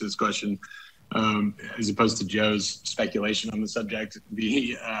one to answer this question as opposed to Joe's speculation on the subject.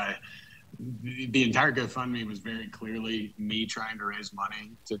 The entire GoFundMe was very clearly me trying to raise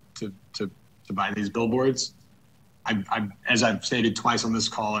money to buy these billboards. As I've stated twice on this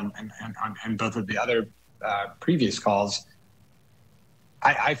call and both of the other previous calls,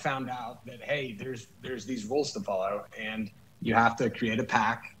 I found out that, hey, there's these rules to follow, and you have to create a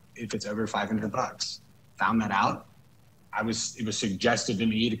PAC if it's over $500. Found that out. It was suggested to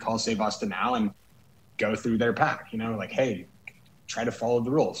me to call Save Austin Now and go through their PAC. Like, hey, try to follow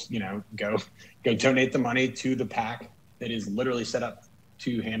the rules. Go donate the money to the PAC that is literally set up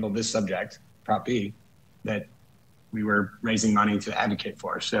to handle this subject, Prop B, that we were raising money to advocate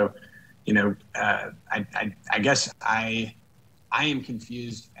for. So, I guess I I am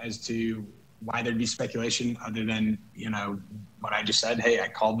confused as to why there'd be speculation other than, what I just said. Hey, I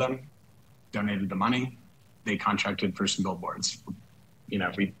called them, donated the money, they contracted for some billboards.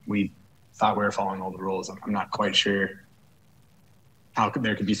 We thought we were following all the rules. I'm not quite sure how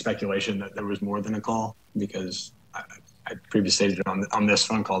there could be speculation that there was more than a call, because I previously stated on this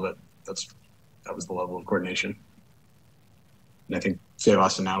phone call that that was the level of coordination. And I think Save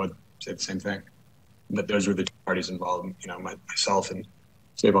Austin Now would say the same thing, that those were the two parties involved, myself and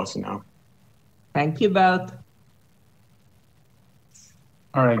Save Austin Now. Thank you both.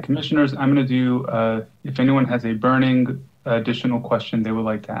 All right, commissioners, I'm going to do, if anyone has a burning additional question they would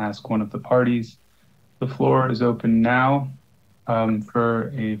like to ask one of the parties, the floor is open now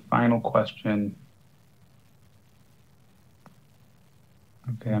for a final question.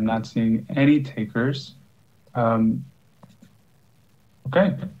 Okay, I'm not seeing any takers. Okay,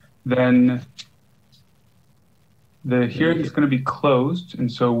 then the hearing is going to be closed,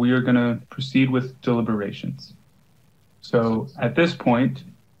 and so we are going to proceed with deliberations. So at this point,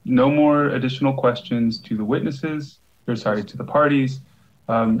 no more additional questions to the witnesses, to the parties,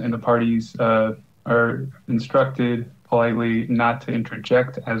 and the parties are instructed politely not to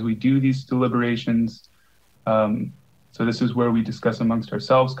interject as we do these deliberations. So this is where we discuss amongst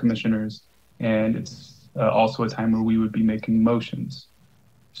ourselves, commissioners, and it's also a time where we would be making motions.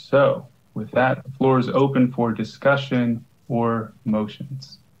 So with that, the floor is open for discussion or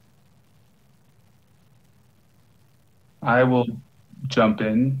motions. I will jump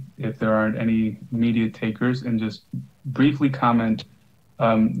in if there aren't any immediate takers and just briefly comment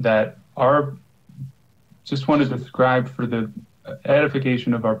that just want to describe for the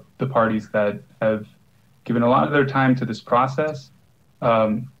edification of the parties that have given a lot of their time to this process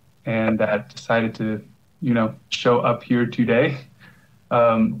and that decided to, show up here today,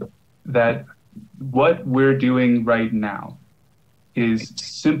 that what we're doing right now is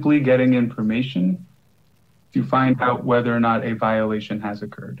simply getting information to find out whether or not a violation has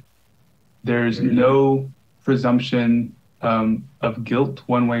occurred. There's no presumption of guilt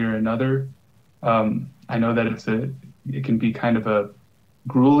one way or another. I know that it can be kind of a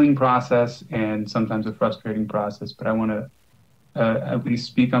grueling process and sometimes a frustrating process, but I want to at least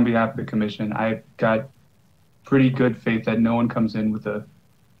speak on behalf of the commission. I've got pretty good faith that no one comes in with a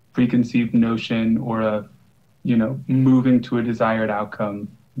preconceived notion or moving to a desired outcome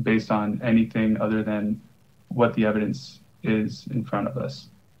based on anything other than what the evidence is in front of us.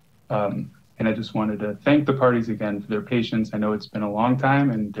 And I just wanted to thank the parties again for their patience. I know it's been a long time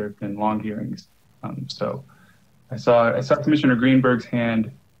and there have been long hearings. So I saw Commissioner Greenberg's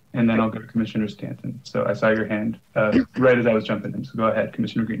hand, and then I'll go to Commissioner Stanton. So I saw your hand right as I was jumping in. So go ahead,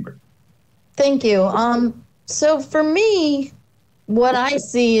 Commissioner Greenberg. Thank you. So for me, what I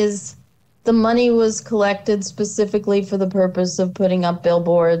see is the money was collected specifically for the purpose of putting up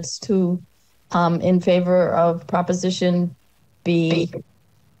billboards in favor of Proposition B,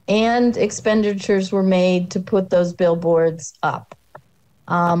 and expenditures were made to put those billboards up.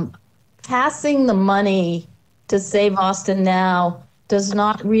 Passing the money to Save Austin Now does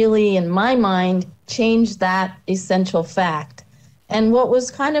not really, in my mind, change that essential fact. And what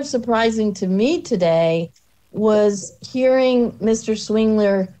was kind of surprising to me today was hearing Mr.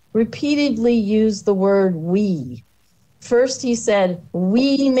 Swingler repeatedly use the word we. First, he said,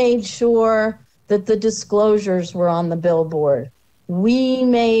 we made sure that the disclosures were on the billboard. We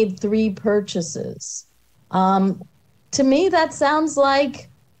made 3 purchases. To me, that sounds like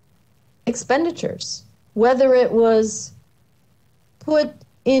expenditures, whether it was put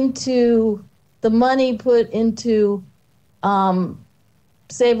into the money put into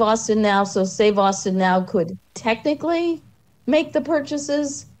Save Austin Now, so Save Austin Now could technically make the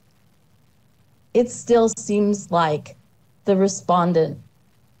purchases. It still seems like the respondent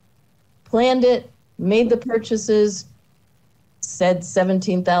planned it, made the purchases, said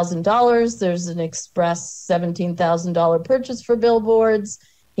 $17,000. There's an express $17,000 purchase for billboards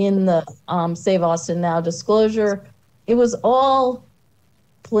in the Save Austin Now disclosure. It was all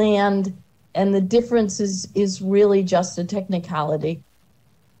planned, and the difference is really just a technicality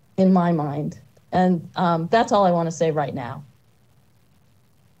in my mind. And that's all I want to say right now.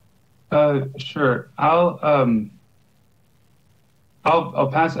 Sure. I'll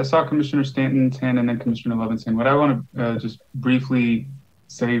pass. I saw Commissioner Stanton's hand and then Commissioner Levin's hand. What I want to just briefly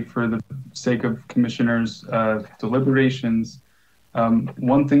say for the sake of commissioners' deliberations,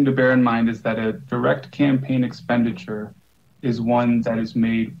 one thing to bear in mind is that a direct campaign expenditure is one that is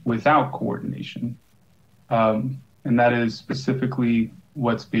made without coordination. And that is specifically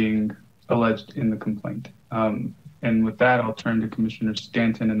what's being alleged in the complaint. And with that, I'll turn to Commissioner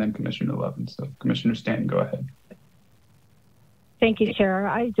Stanton and then Commissioner Levin. So Commissioner Stanton, go ahead. Thank you, Chair.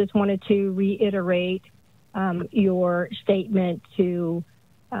 I just wanted to reiterate your statement to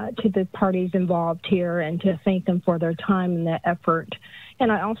the parties involved here and to thank them for their time and their effort.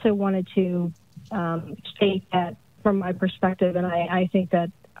 And I also wanted to state that from my perspective, and I think that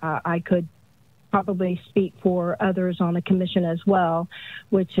I could probably speak for others on the commission as well,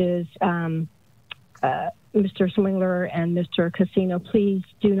 which is Mr. Swingler and Mr. Cascino, please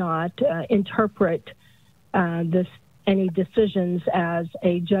do not interpret any decisions as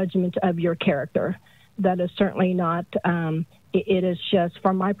a judgment of your character. That is certainly not, it is just,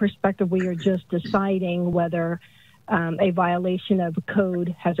 from my perspective, we are just deciding whether a violation of a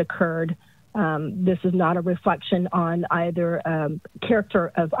code has occurred. This is not a reflection on either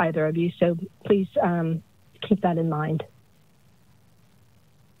character of either of you, so please keep that in mind.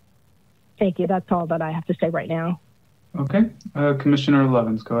 Thank you. That's all that I have to say right now. Okay. Commissioner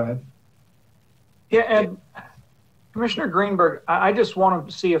Levins, go ahead. Yeah, and Commissioner Greenberg, I just want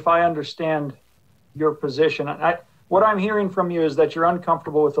to see if I understand your position. What I'm hearing from you is that you're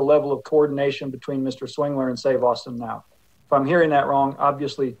uncomfortable with the level of coordination between Mr. Swingler and Save Austin Now. If I'm hearing that wrong,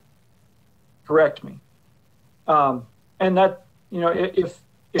 obviously correct me. And that, you know, if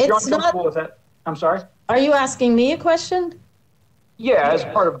you're uncomfortable with that, I'm sorry? Are you asking me a question? Yeah, as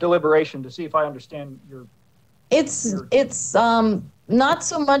part of deliberation to see if I understand your... It's not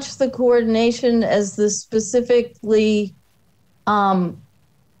so much the coordination as the specifically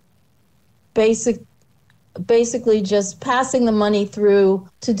basically just passing the money through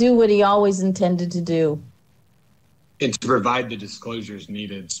to do what he always intended to do. And to provide the disclosures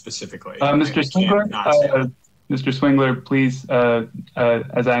needed specifically. Mr. Swingler, please,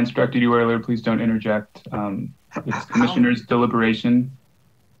 as I instructed you earlier, please don't interject. It's Commissioner's deliberation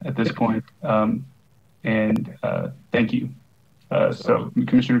at this point. And thank you. So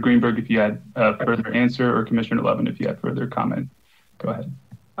Commissioner Greenberg, if you had a further answer, or Commissioner Levin, if you had further comment, go ahead.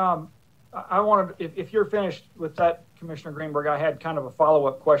 I wanted, if you're finished with that, Commissioner Greenberg, I had kind of a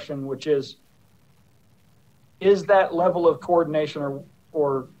follow-up question, which is that level of coordination,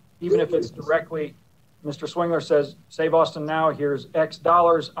 or even if it's directly, Mr. Swingler says, Save Austin Now, here's X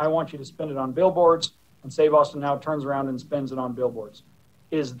dollars, I want you to spend it on billboards, and Save Austin Now turns around and spends it on billboards.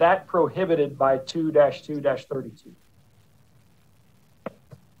 Is that prohibited by 2-2-32?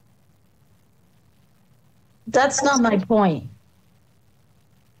 That's not my point.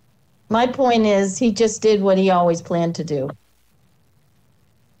 My point is he just did what he always planned to do.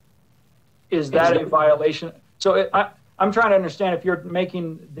 Is that a violation? So I'm trying to understand if you're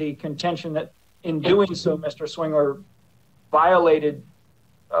making the contention that in doing so, Mr. Swingler violated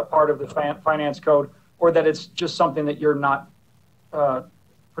a part of the finance code, or that it's just something that you're not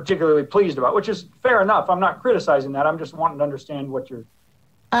particularly pleased about, which is fair enough. I'm not criticizing that. I'm just wanting to understand what you're...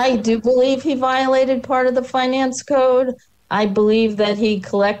 I do believe he violated part of the finance code. I believe that he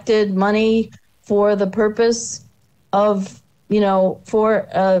collected money for the purpose of, for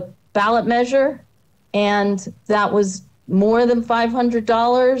a ballot measure, and that was more than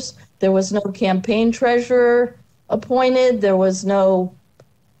 $500. There was no campaign treasurer appointed. There was no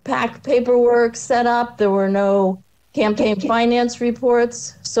PAC paperwork set up. There were no campaign finance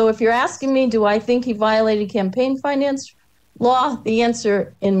reports. So if you're asking me, do I think he violated campaign finance law? The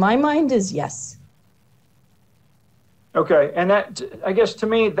answer in my mind is yes. Okay, and that, I guess to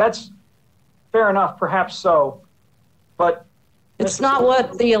me, that's fair enough, perhaps so, but... It's not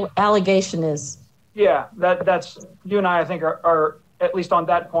what the allegation is. Yeah, that's, you and I think, are at least on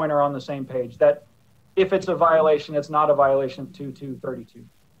that point, are on the same page, that if it's a violation, it's not a violation of 2-2-32.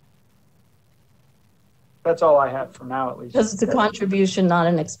 That's all I have for now, at least. Because it's a contribution, not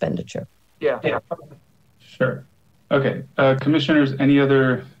an expenditure. Yeah. Sure. Okay, commissioners, any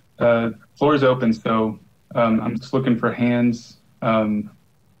other, floor is open, so I'm just looking for hands. Let's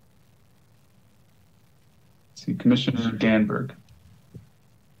see, Commissioner Danberg.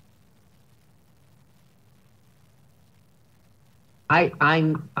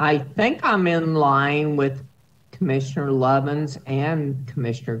 I think I'm in line with Commissioner Levins and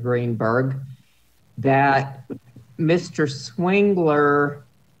Commissioner Greenberg that Mr. Swingler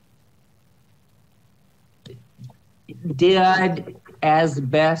did as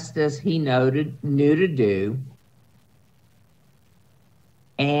best as he knew to do,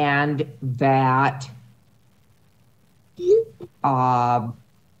 and that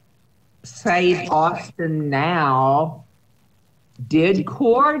Save Austin Now did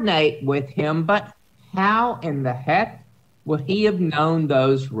coordinate with him, but how in the heck would he have known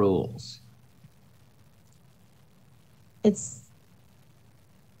those rules?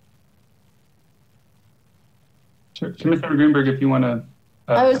 Sure. Commissioner Greenberg, if you want to...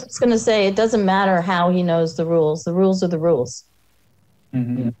 I was just going to say, it doesn't matter how he knows the rules. The rules are the rules.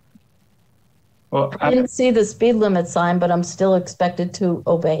 Mm-hmm. Well, I didn't see the speed limit sign, but I'm still expected to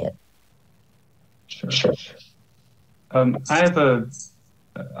obey it. Sure. I'll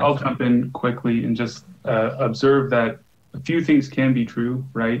jump in quickly and just observe that a few things can be true,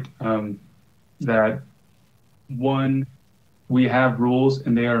 right? That one, we have rules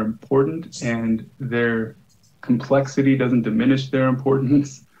and they are important, and their complexity doesn't diminish their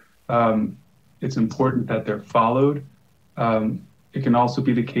importance. It's important that they're followed. It can also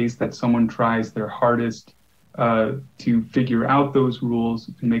be the case that someone tries their hardest to figure out those rules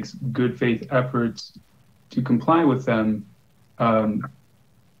and makes good faith efforts to comply with them. And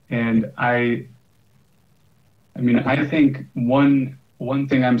I think one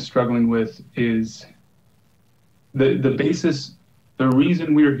thing I'm struggling with is the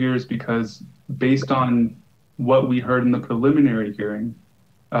reason we're here is because based on what we heard in the preliminary hearing,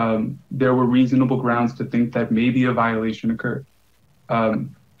 there were reasonable grounds to think that maybe a violation occurred.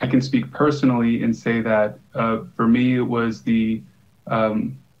 I can speak personally and say that for me it was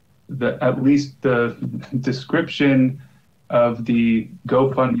at least the description of the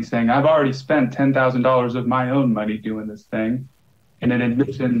GoFundMe saying, I've already spent $10,000 of my own money doing this thing, and an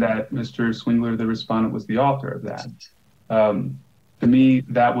admission that Mr. Swingler, the respondent, was the author of that. To me,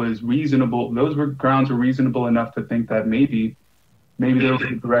 that was reasonable. Those grounds were reasonable enough to think that maybe there was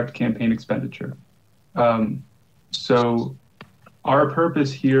a direct campaign expenditure. So our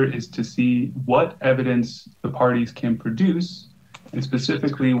purpose here is to see what evidence the parties can produce, and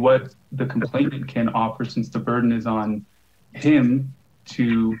specifically what the complainant can offer, since the burden is on him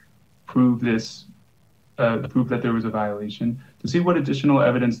to prove that there was a violation, to see what additional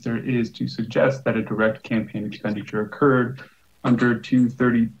evidence there is to suggest that a direct campaign expenditure occurred under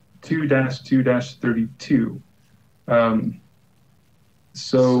 232-2-32.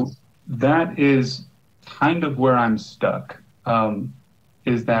 So that is kind of where I'm stuck,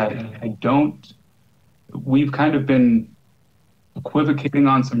 is that we've kind of been equivocating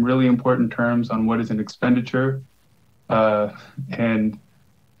on some really important terms on what is an expenditure, and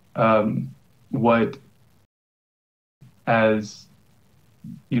what, as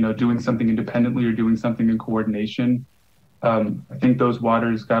doing something independently or doing something in coordination. I think those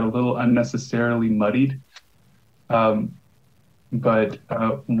waters got a little unnecessarily muddied. But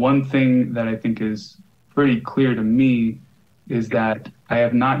one thing that I think is pretty clear to me is that I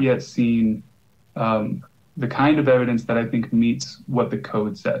have not yet seen the kind of evidence that I think meets what the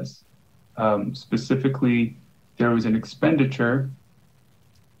code says. Specifically, there was an expenditure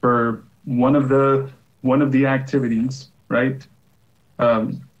for one of the activities, right?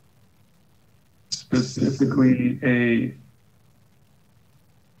 Specifically, a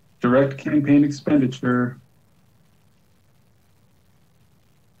direct campaign expenditure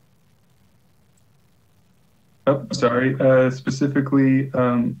specifically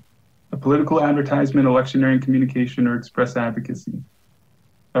a political advertisement, electioneering communication, or express advocacy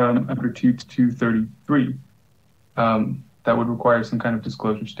under 2233. That would require some kind of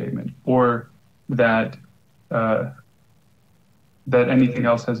disclosure statement, or that anything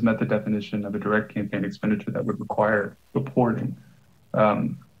else has met the definition of a direct campaign expenditure that would require reporting.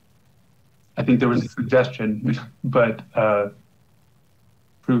 I think there was a suggestion, but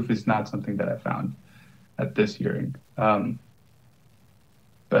proof is not something that I found at this hearing.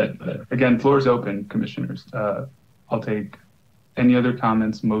 But again, floor is open, commissioners. I'll take any other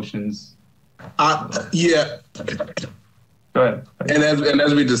comments, motions. Yeah. Go ahead. And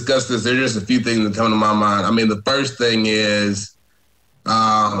as we discussed this, there's just a few things that come to my mind. I mean, the first thing is,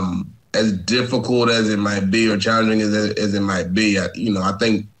 as difficult as it might be or challenging as it might be, I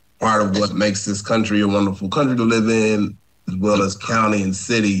think part of what makes this country a wonderful country to live in, as well as county and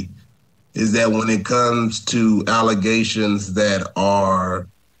city, is that when it comes to allegations that are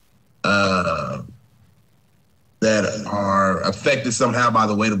affected somehow by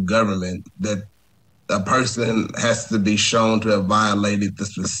the weight of government, that a person has to be shown to have violated the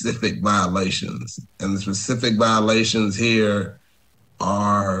specific violations. And the specific violations here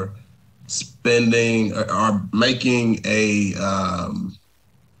are making a,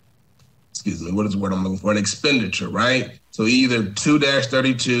 what is the word I'm looking for? An expenditure, right? So either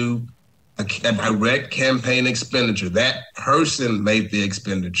 2-32, a direct campaign expenditure, that person made the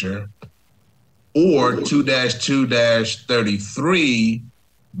expenditure, or 2-2-33,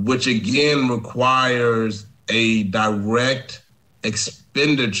 which again requires a direct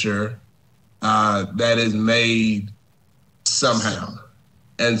expenditure that is made somehow.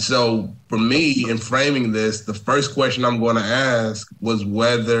 And so for me, in framing this, the first question I'm going to ask was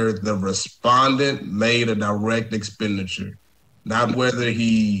whether the respondent made a direct expenditure, not whether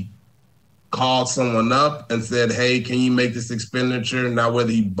he called someone up and said, hey, can you make this expenditure? Not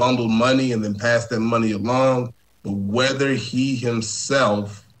whether he bundled money and then passed that money along, but whether he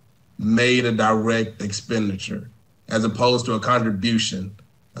himself made a direct expenditure as opposed to a contribution,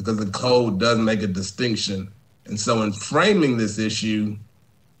 because the code does make a distinction. And so in framing this issue,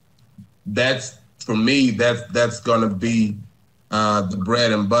 that's, for me, that's going to be the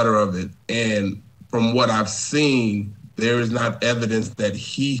bread and butter of it. And from what I've seen, there is not evidence that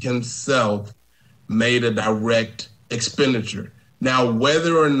he himself made a direct expenditure. Now,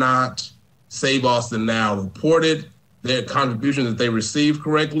 whether or not Save Austin Now reported their contributions that they received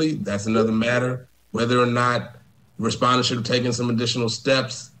correctly, that's another matter. Whether or not respondents should have taken some additional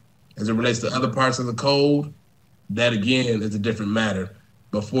steps as it relates to other parts of the code, that again is a different matter.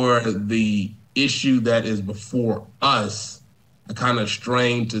 But for the issue that is before us, I kind of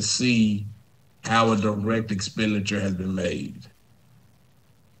strain to see how a direct expenditure has been made.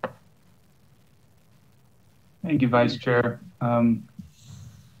 Thank you, Vice Chair. Any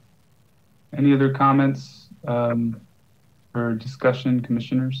other comments or discussion,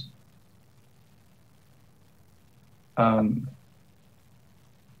 commissioners? Oh,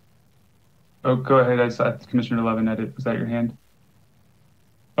 go ahead. I saw Commissioner Levin. Was that your hand?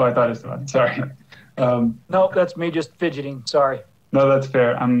 Oh, I thought it was. Sorry. No, that's me just fidgeting. Sorry. No, that's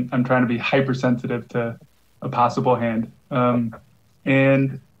fair. I'm trying to be hypersensitive to a possible hand.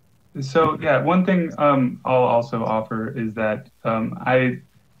 And so, yeah, one thing I'll also offer is that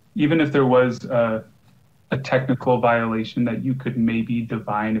even if there was a technical violation that you could maybe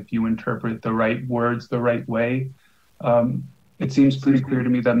divine if you interpret the right words the right way, it seems pretty clear to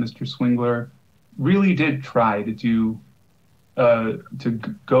me that Mr. Swingler really did try to do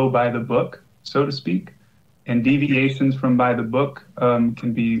to go by the book, so to speak. And deviations from by the book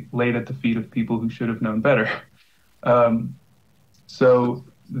can be laid at the feet of people who should have known better. So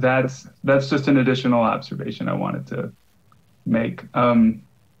that's just an additional observation I wanted to make.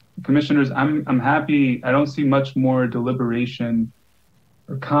 Commissioners, I'm happy. I don't see much more deliberation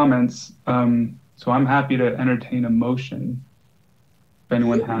or comments, so I'm happy to entertain a motion if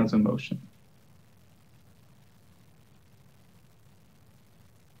anyone has a motion.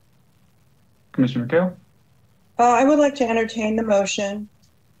 Commissioner Kale? I would like to entertain the motion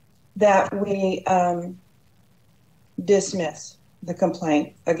that we dismiss the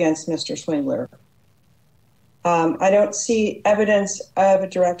complaint against Mr. Swingler. I don't see evidence of a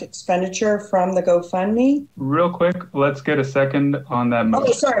direct expenditure from the GoFundMe. Real quick, let's get a second on that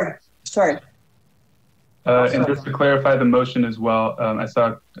motion. Oh, sorry. And just to clarify the motion as well, I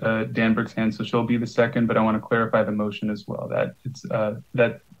saw Dan Burke's hand, so she'll be the second, but I want to clarify the motion as well, that it's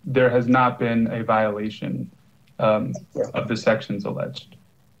that there has not been a violation of the sections alleged.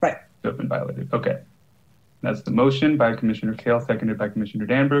 Right. To have been violated. Okay. That's the motion by Commissioner Kale, seconded by Commissioner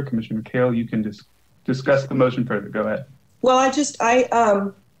Danberg. Commissioner Kale, you can discuss the motion further. Go ahead. Well, I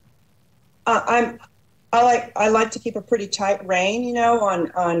like to keep a pretty tight rein, you know,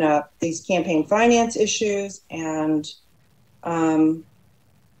 on these campaign finance issues, and try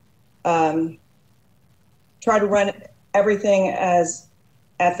to run everything as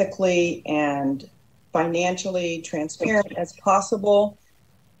ethically and financially transparent as possible.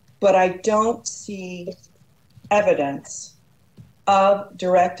 But I don't see evidence of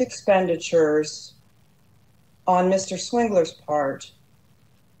direct expenditures on Mr. Swingler's part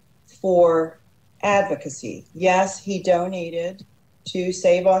for advocacy. Yes, he donated to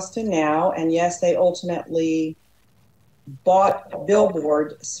Save Austin Now, and yes, they ultimately bought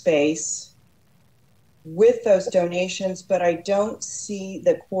billboard space with those donations, but I don't see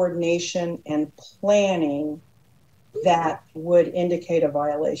the coordination and planning that would indicate a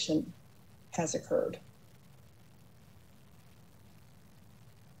violation has occurred.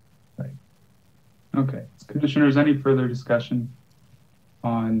 Right. Okay. Commissioners, any further discussion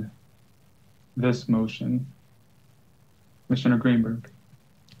on this motion? Commissioner Greenberg.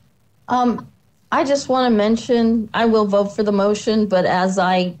 I just want to mention, I will vote for the motion, but as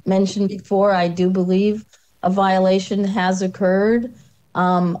I mentioned before, I do believe a violation has occurred.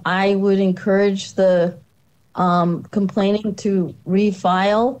 I would encourage the complaining to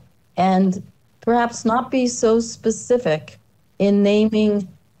refile and perhaps not be so specific in naming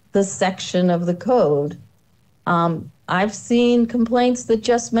the section of the code. I've seen complaints that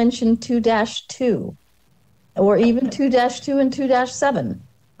just mention 2-2 or even 2-2 and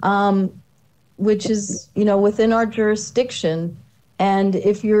 2-7, which is, you know, within our jurisdiction. And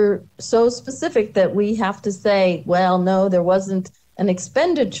if you're so specific that we have to say, well, no, there wasn't an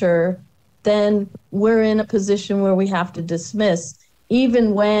expenditure, then we're in a position where we have to dismiss,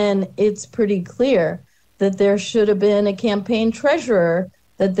 even when it's pretty clear that there should have been a campaign treasurer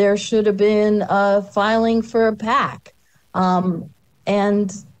that there should have been a filing for a PAC.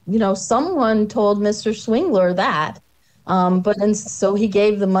 And, you know, someone told Mr. Swingler that, so he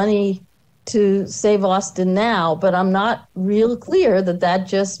gave the money to Save Austin Now, but I'm not real clear that that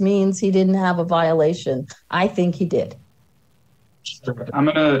just means he didn't have a violation. I think he did. I'm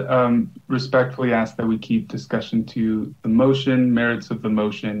going to respectfully ask that we keep discussion to the motion, merits of the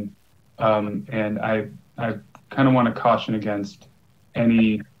motion, and I kind of want to caution against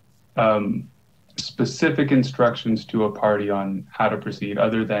any specific instructions to a party on how to proceed,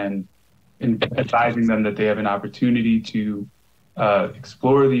 other than advising them that they have an opportunity to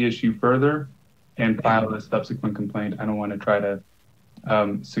explore the issue further and file a subsequent complaint. I don't want to try to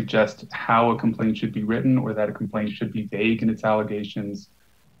suggest how a complaint should be written or that a complaint should be vague in its allegations.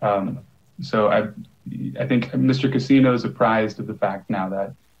 So I think Mr. Cascino is apprised of the fact now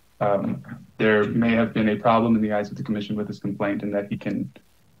that there may have been a problem in the eyes of the commission with this complaint, and that he can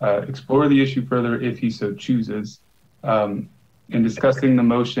explore the issue further if he so chooses. In discussing the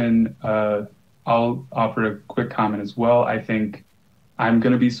motion, I'll offer a quick comment as well. I think I'm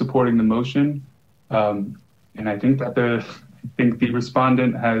going to be supporting the motion, and I think that the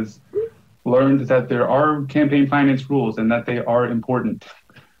respondent has learned that there are campaign finance rules and that they are important.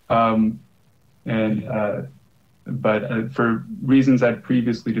 But for reasons I've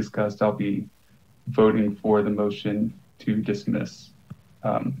previously discussed, I'll be voting for the motion to dismiss.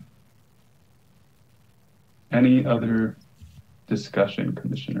 Any other discussion,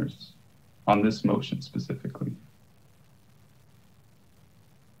 commissioners, on this motion specifically?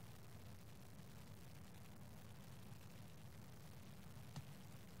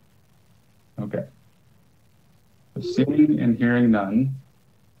 Okay. Seeing and hearing none,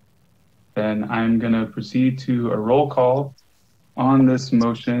 then I'm going to proceed to a roll call on this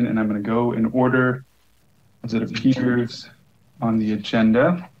motion, and I'm going to go in order as it appears on the agenda.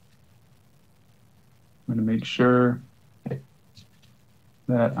 I'm going to make sure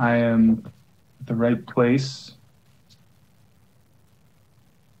that I am at the right place.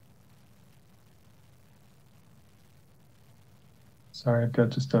 Sorry, I've got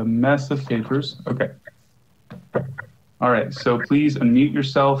just a mess of papers. Okay. All right, so please unmute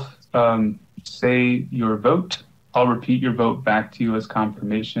yourself, say your vote. I'll repeat your vote back to you as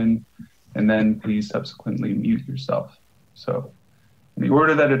confirmation, and then please subsequently mute yourself. So in the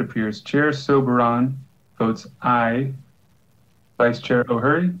order that it appears, Chair Soberon votes aye. Vice Chair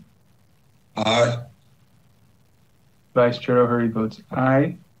O'Hurry? Aye. Vice Chair O'Hurry votes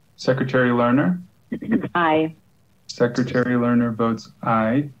aye. Secretary Lerner? Aye. Secretary Lerner votes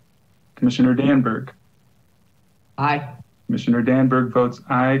aye. Commissioner Danberg? Aye. Commissioner Danberg votes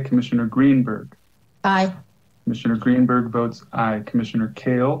aye. Commissioner Greenberg? Aye. Commissioner Greenberg votes aye. Commissioner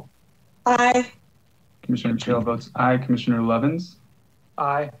Kale? Aye. Commissioner Kale votes aye. Commissioner Levins?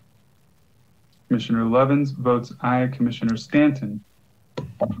 Aye. Commissioner Levins votes aye. Commissioner Stanton?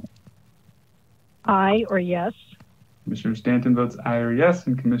 Aye or yes? Commissioner Stanton votes aye or yes.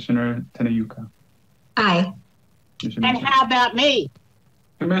 And Commissioner Tenayuka? Aye. Commissioner How about me?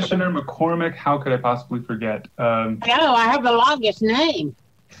 Commissioner McCormick, how could I possibly forget? No, I have the longest name.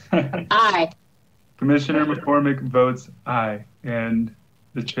 Aye. Commissioner McCormick votes aye, and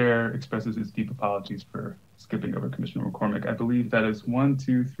the chair expresses his deep apologies for skipping over Commissioner McCormick. I believe that is 1,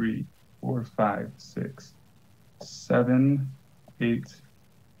 2, 3, 4, 5, 6, 7, 8,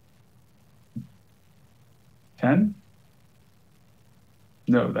 10?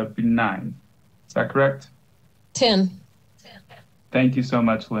 No, that would be 9. Is that correct? 10. Thank you so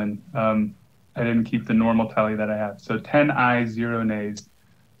much, Lynn. I didn't keep the normal tally that I have. So 10 ayes, 0 nays,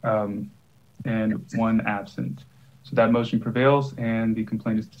 and 1 absent. So that motion prevails and the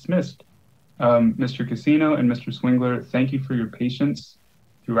complaint is dismissed. Mr. Cascino and Mr. Swingler, thank you for your patience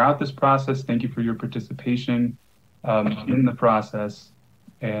throughout this process. Thank you for your participation in the process.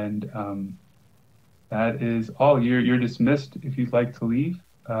 And that is all. You're dismissed if you'd like to leave.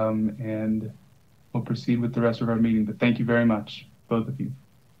 And we'll proceed with the rest of our meeting. But thank you very much, both of you.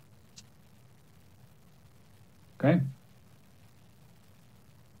 Okay.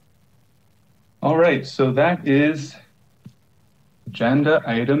 All right, so that is agenda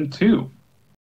item 2.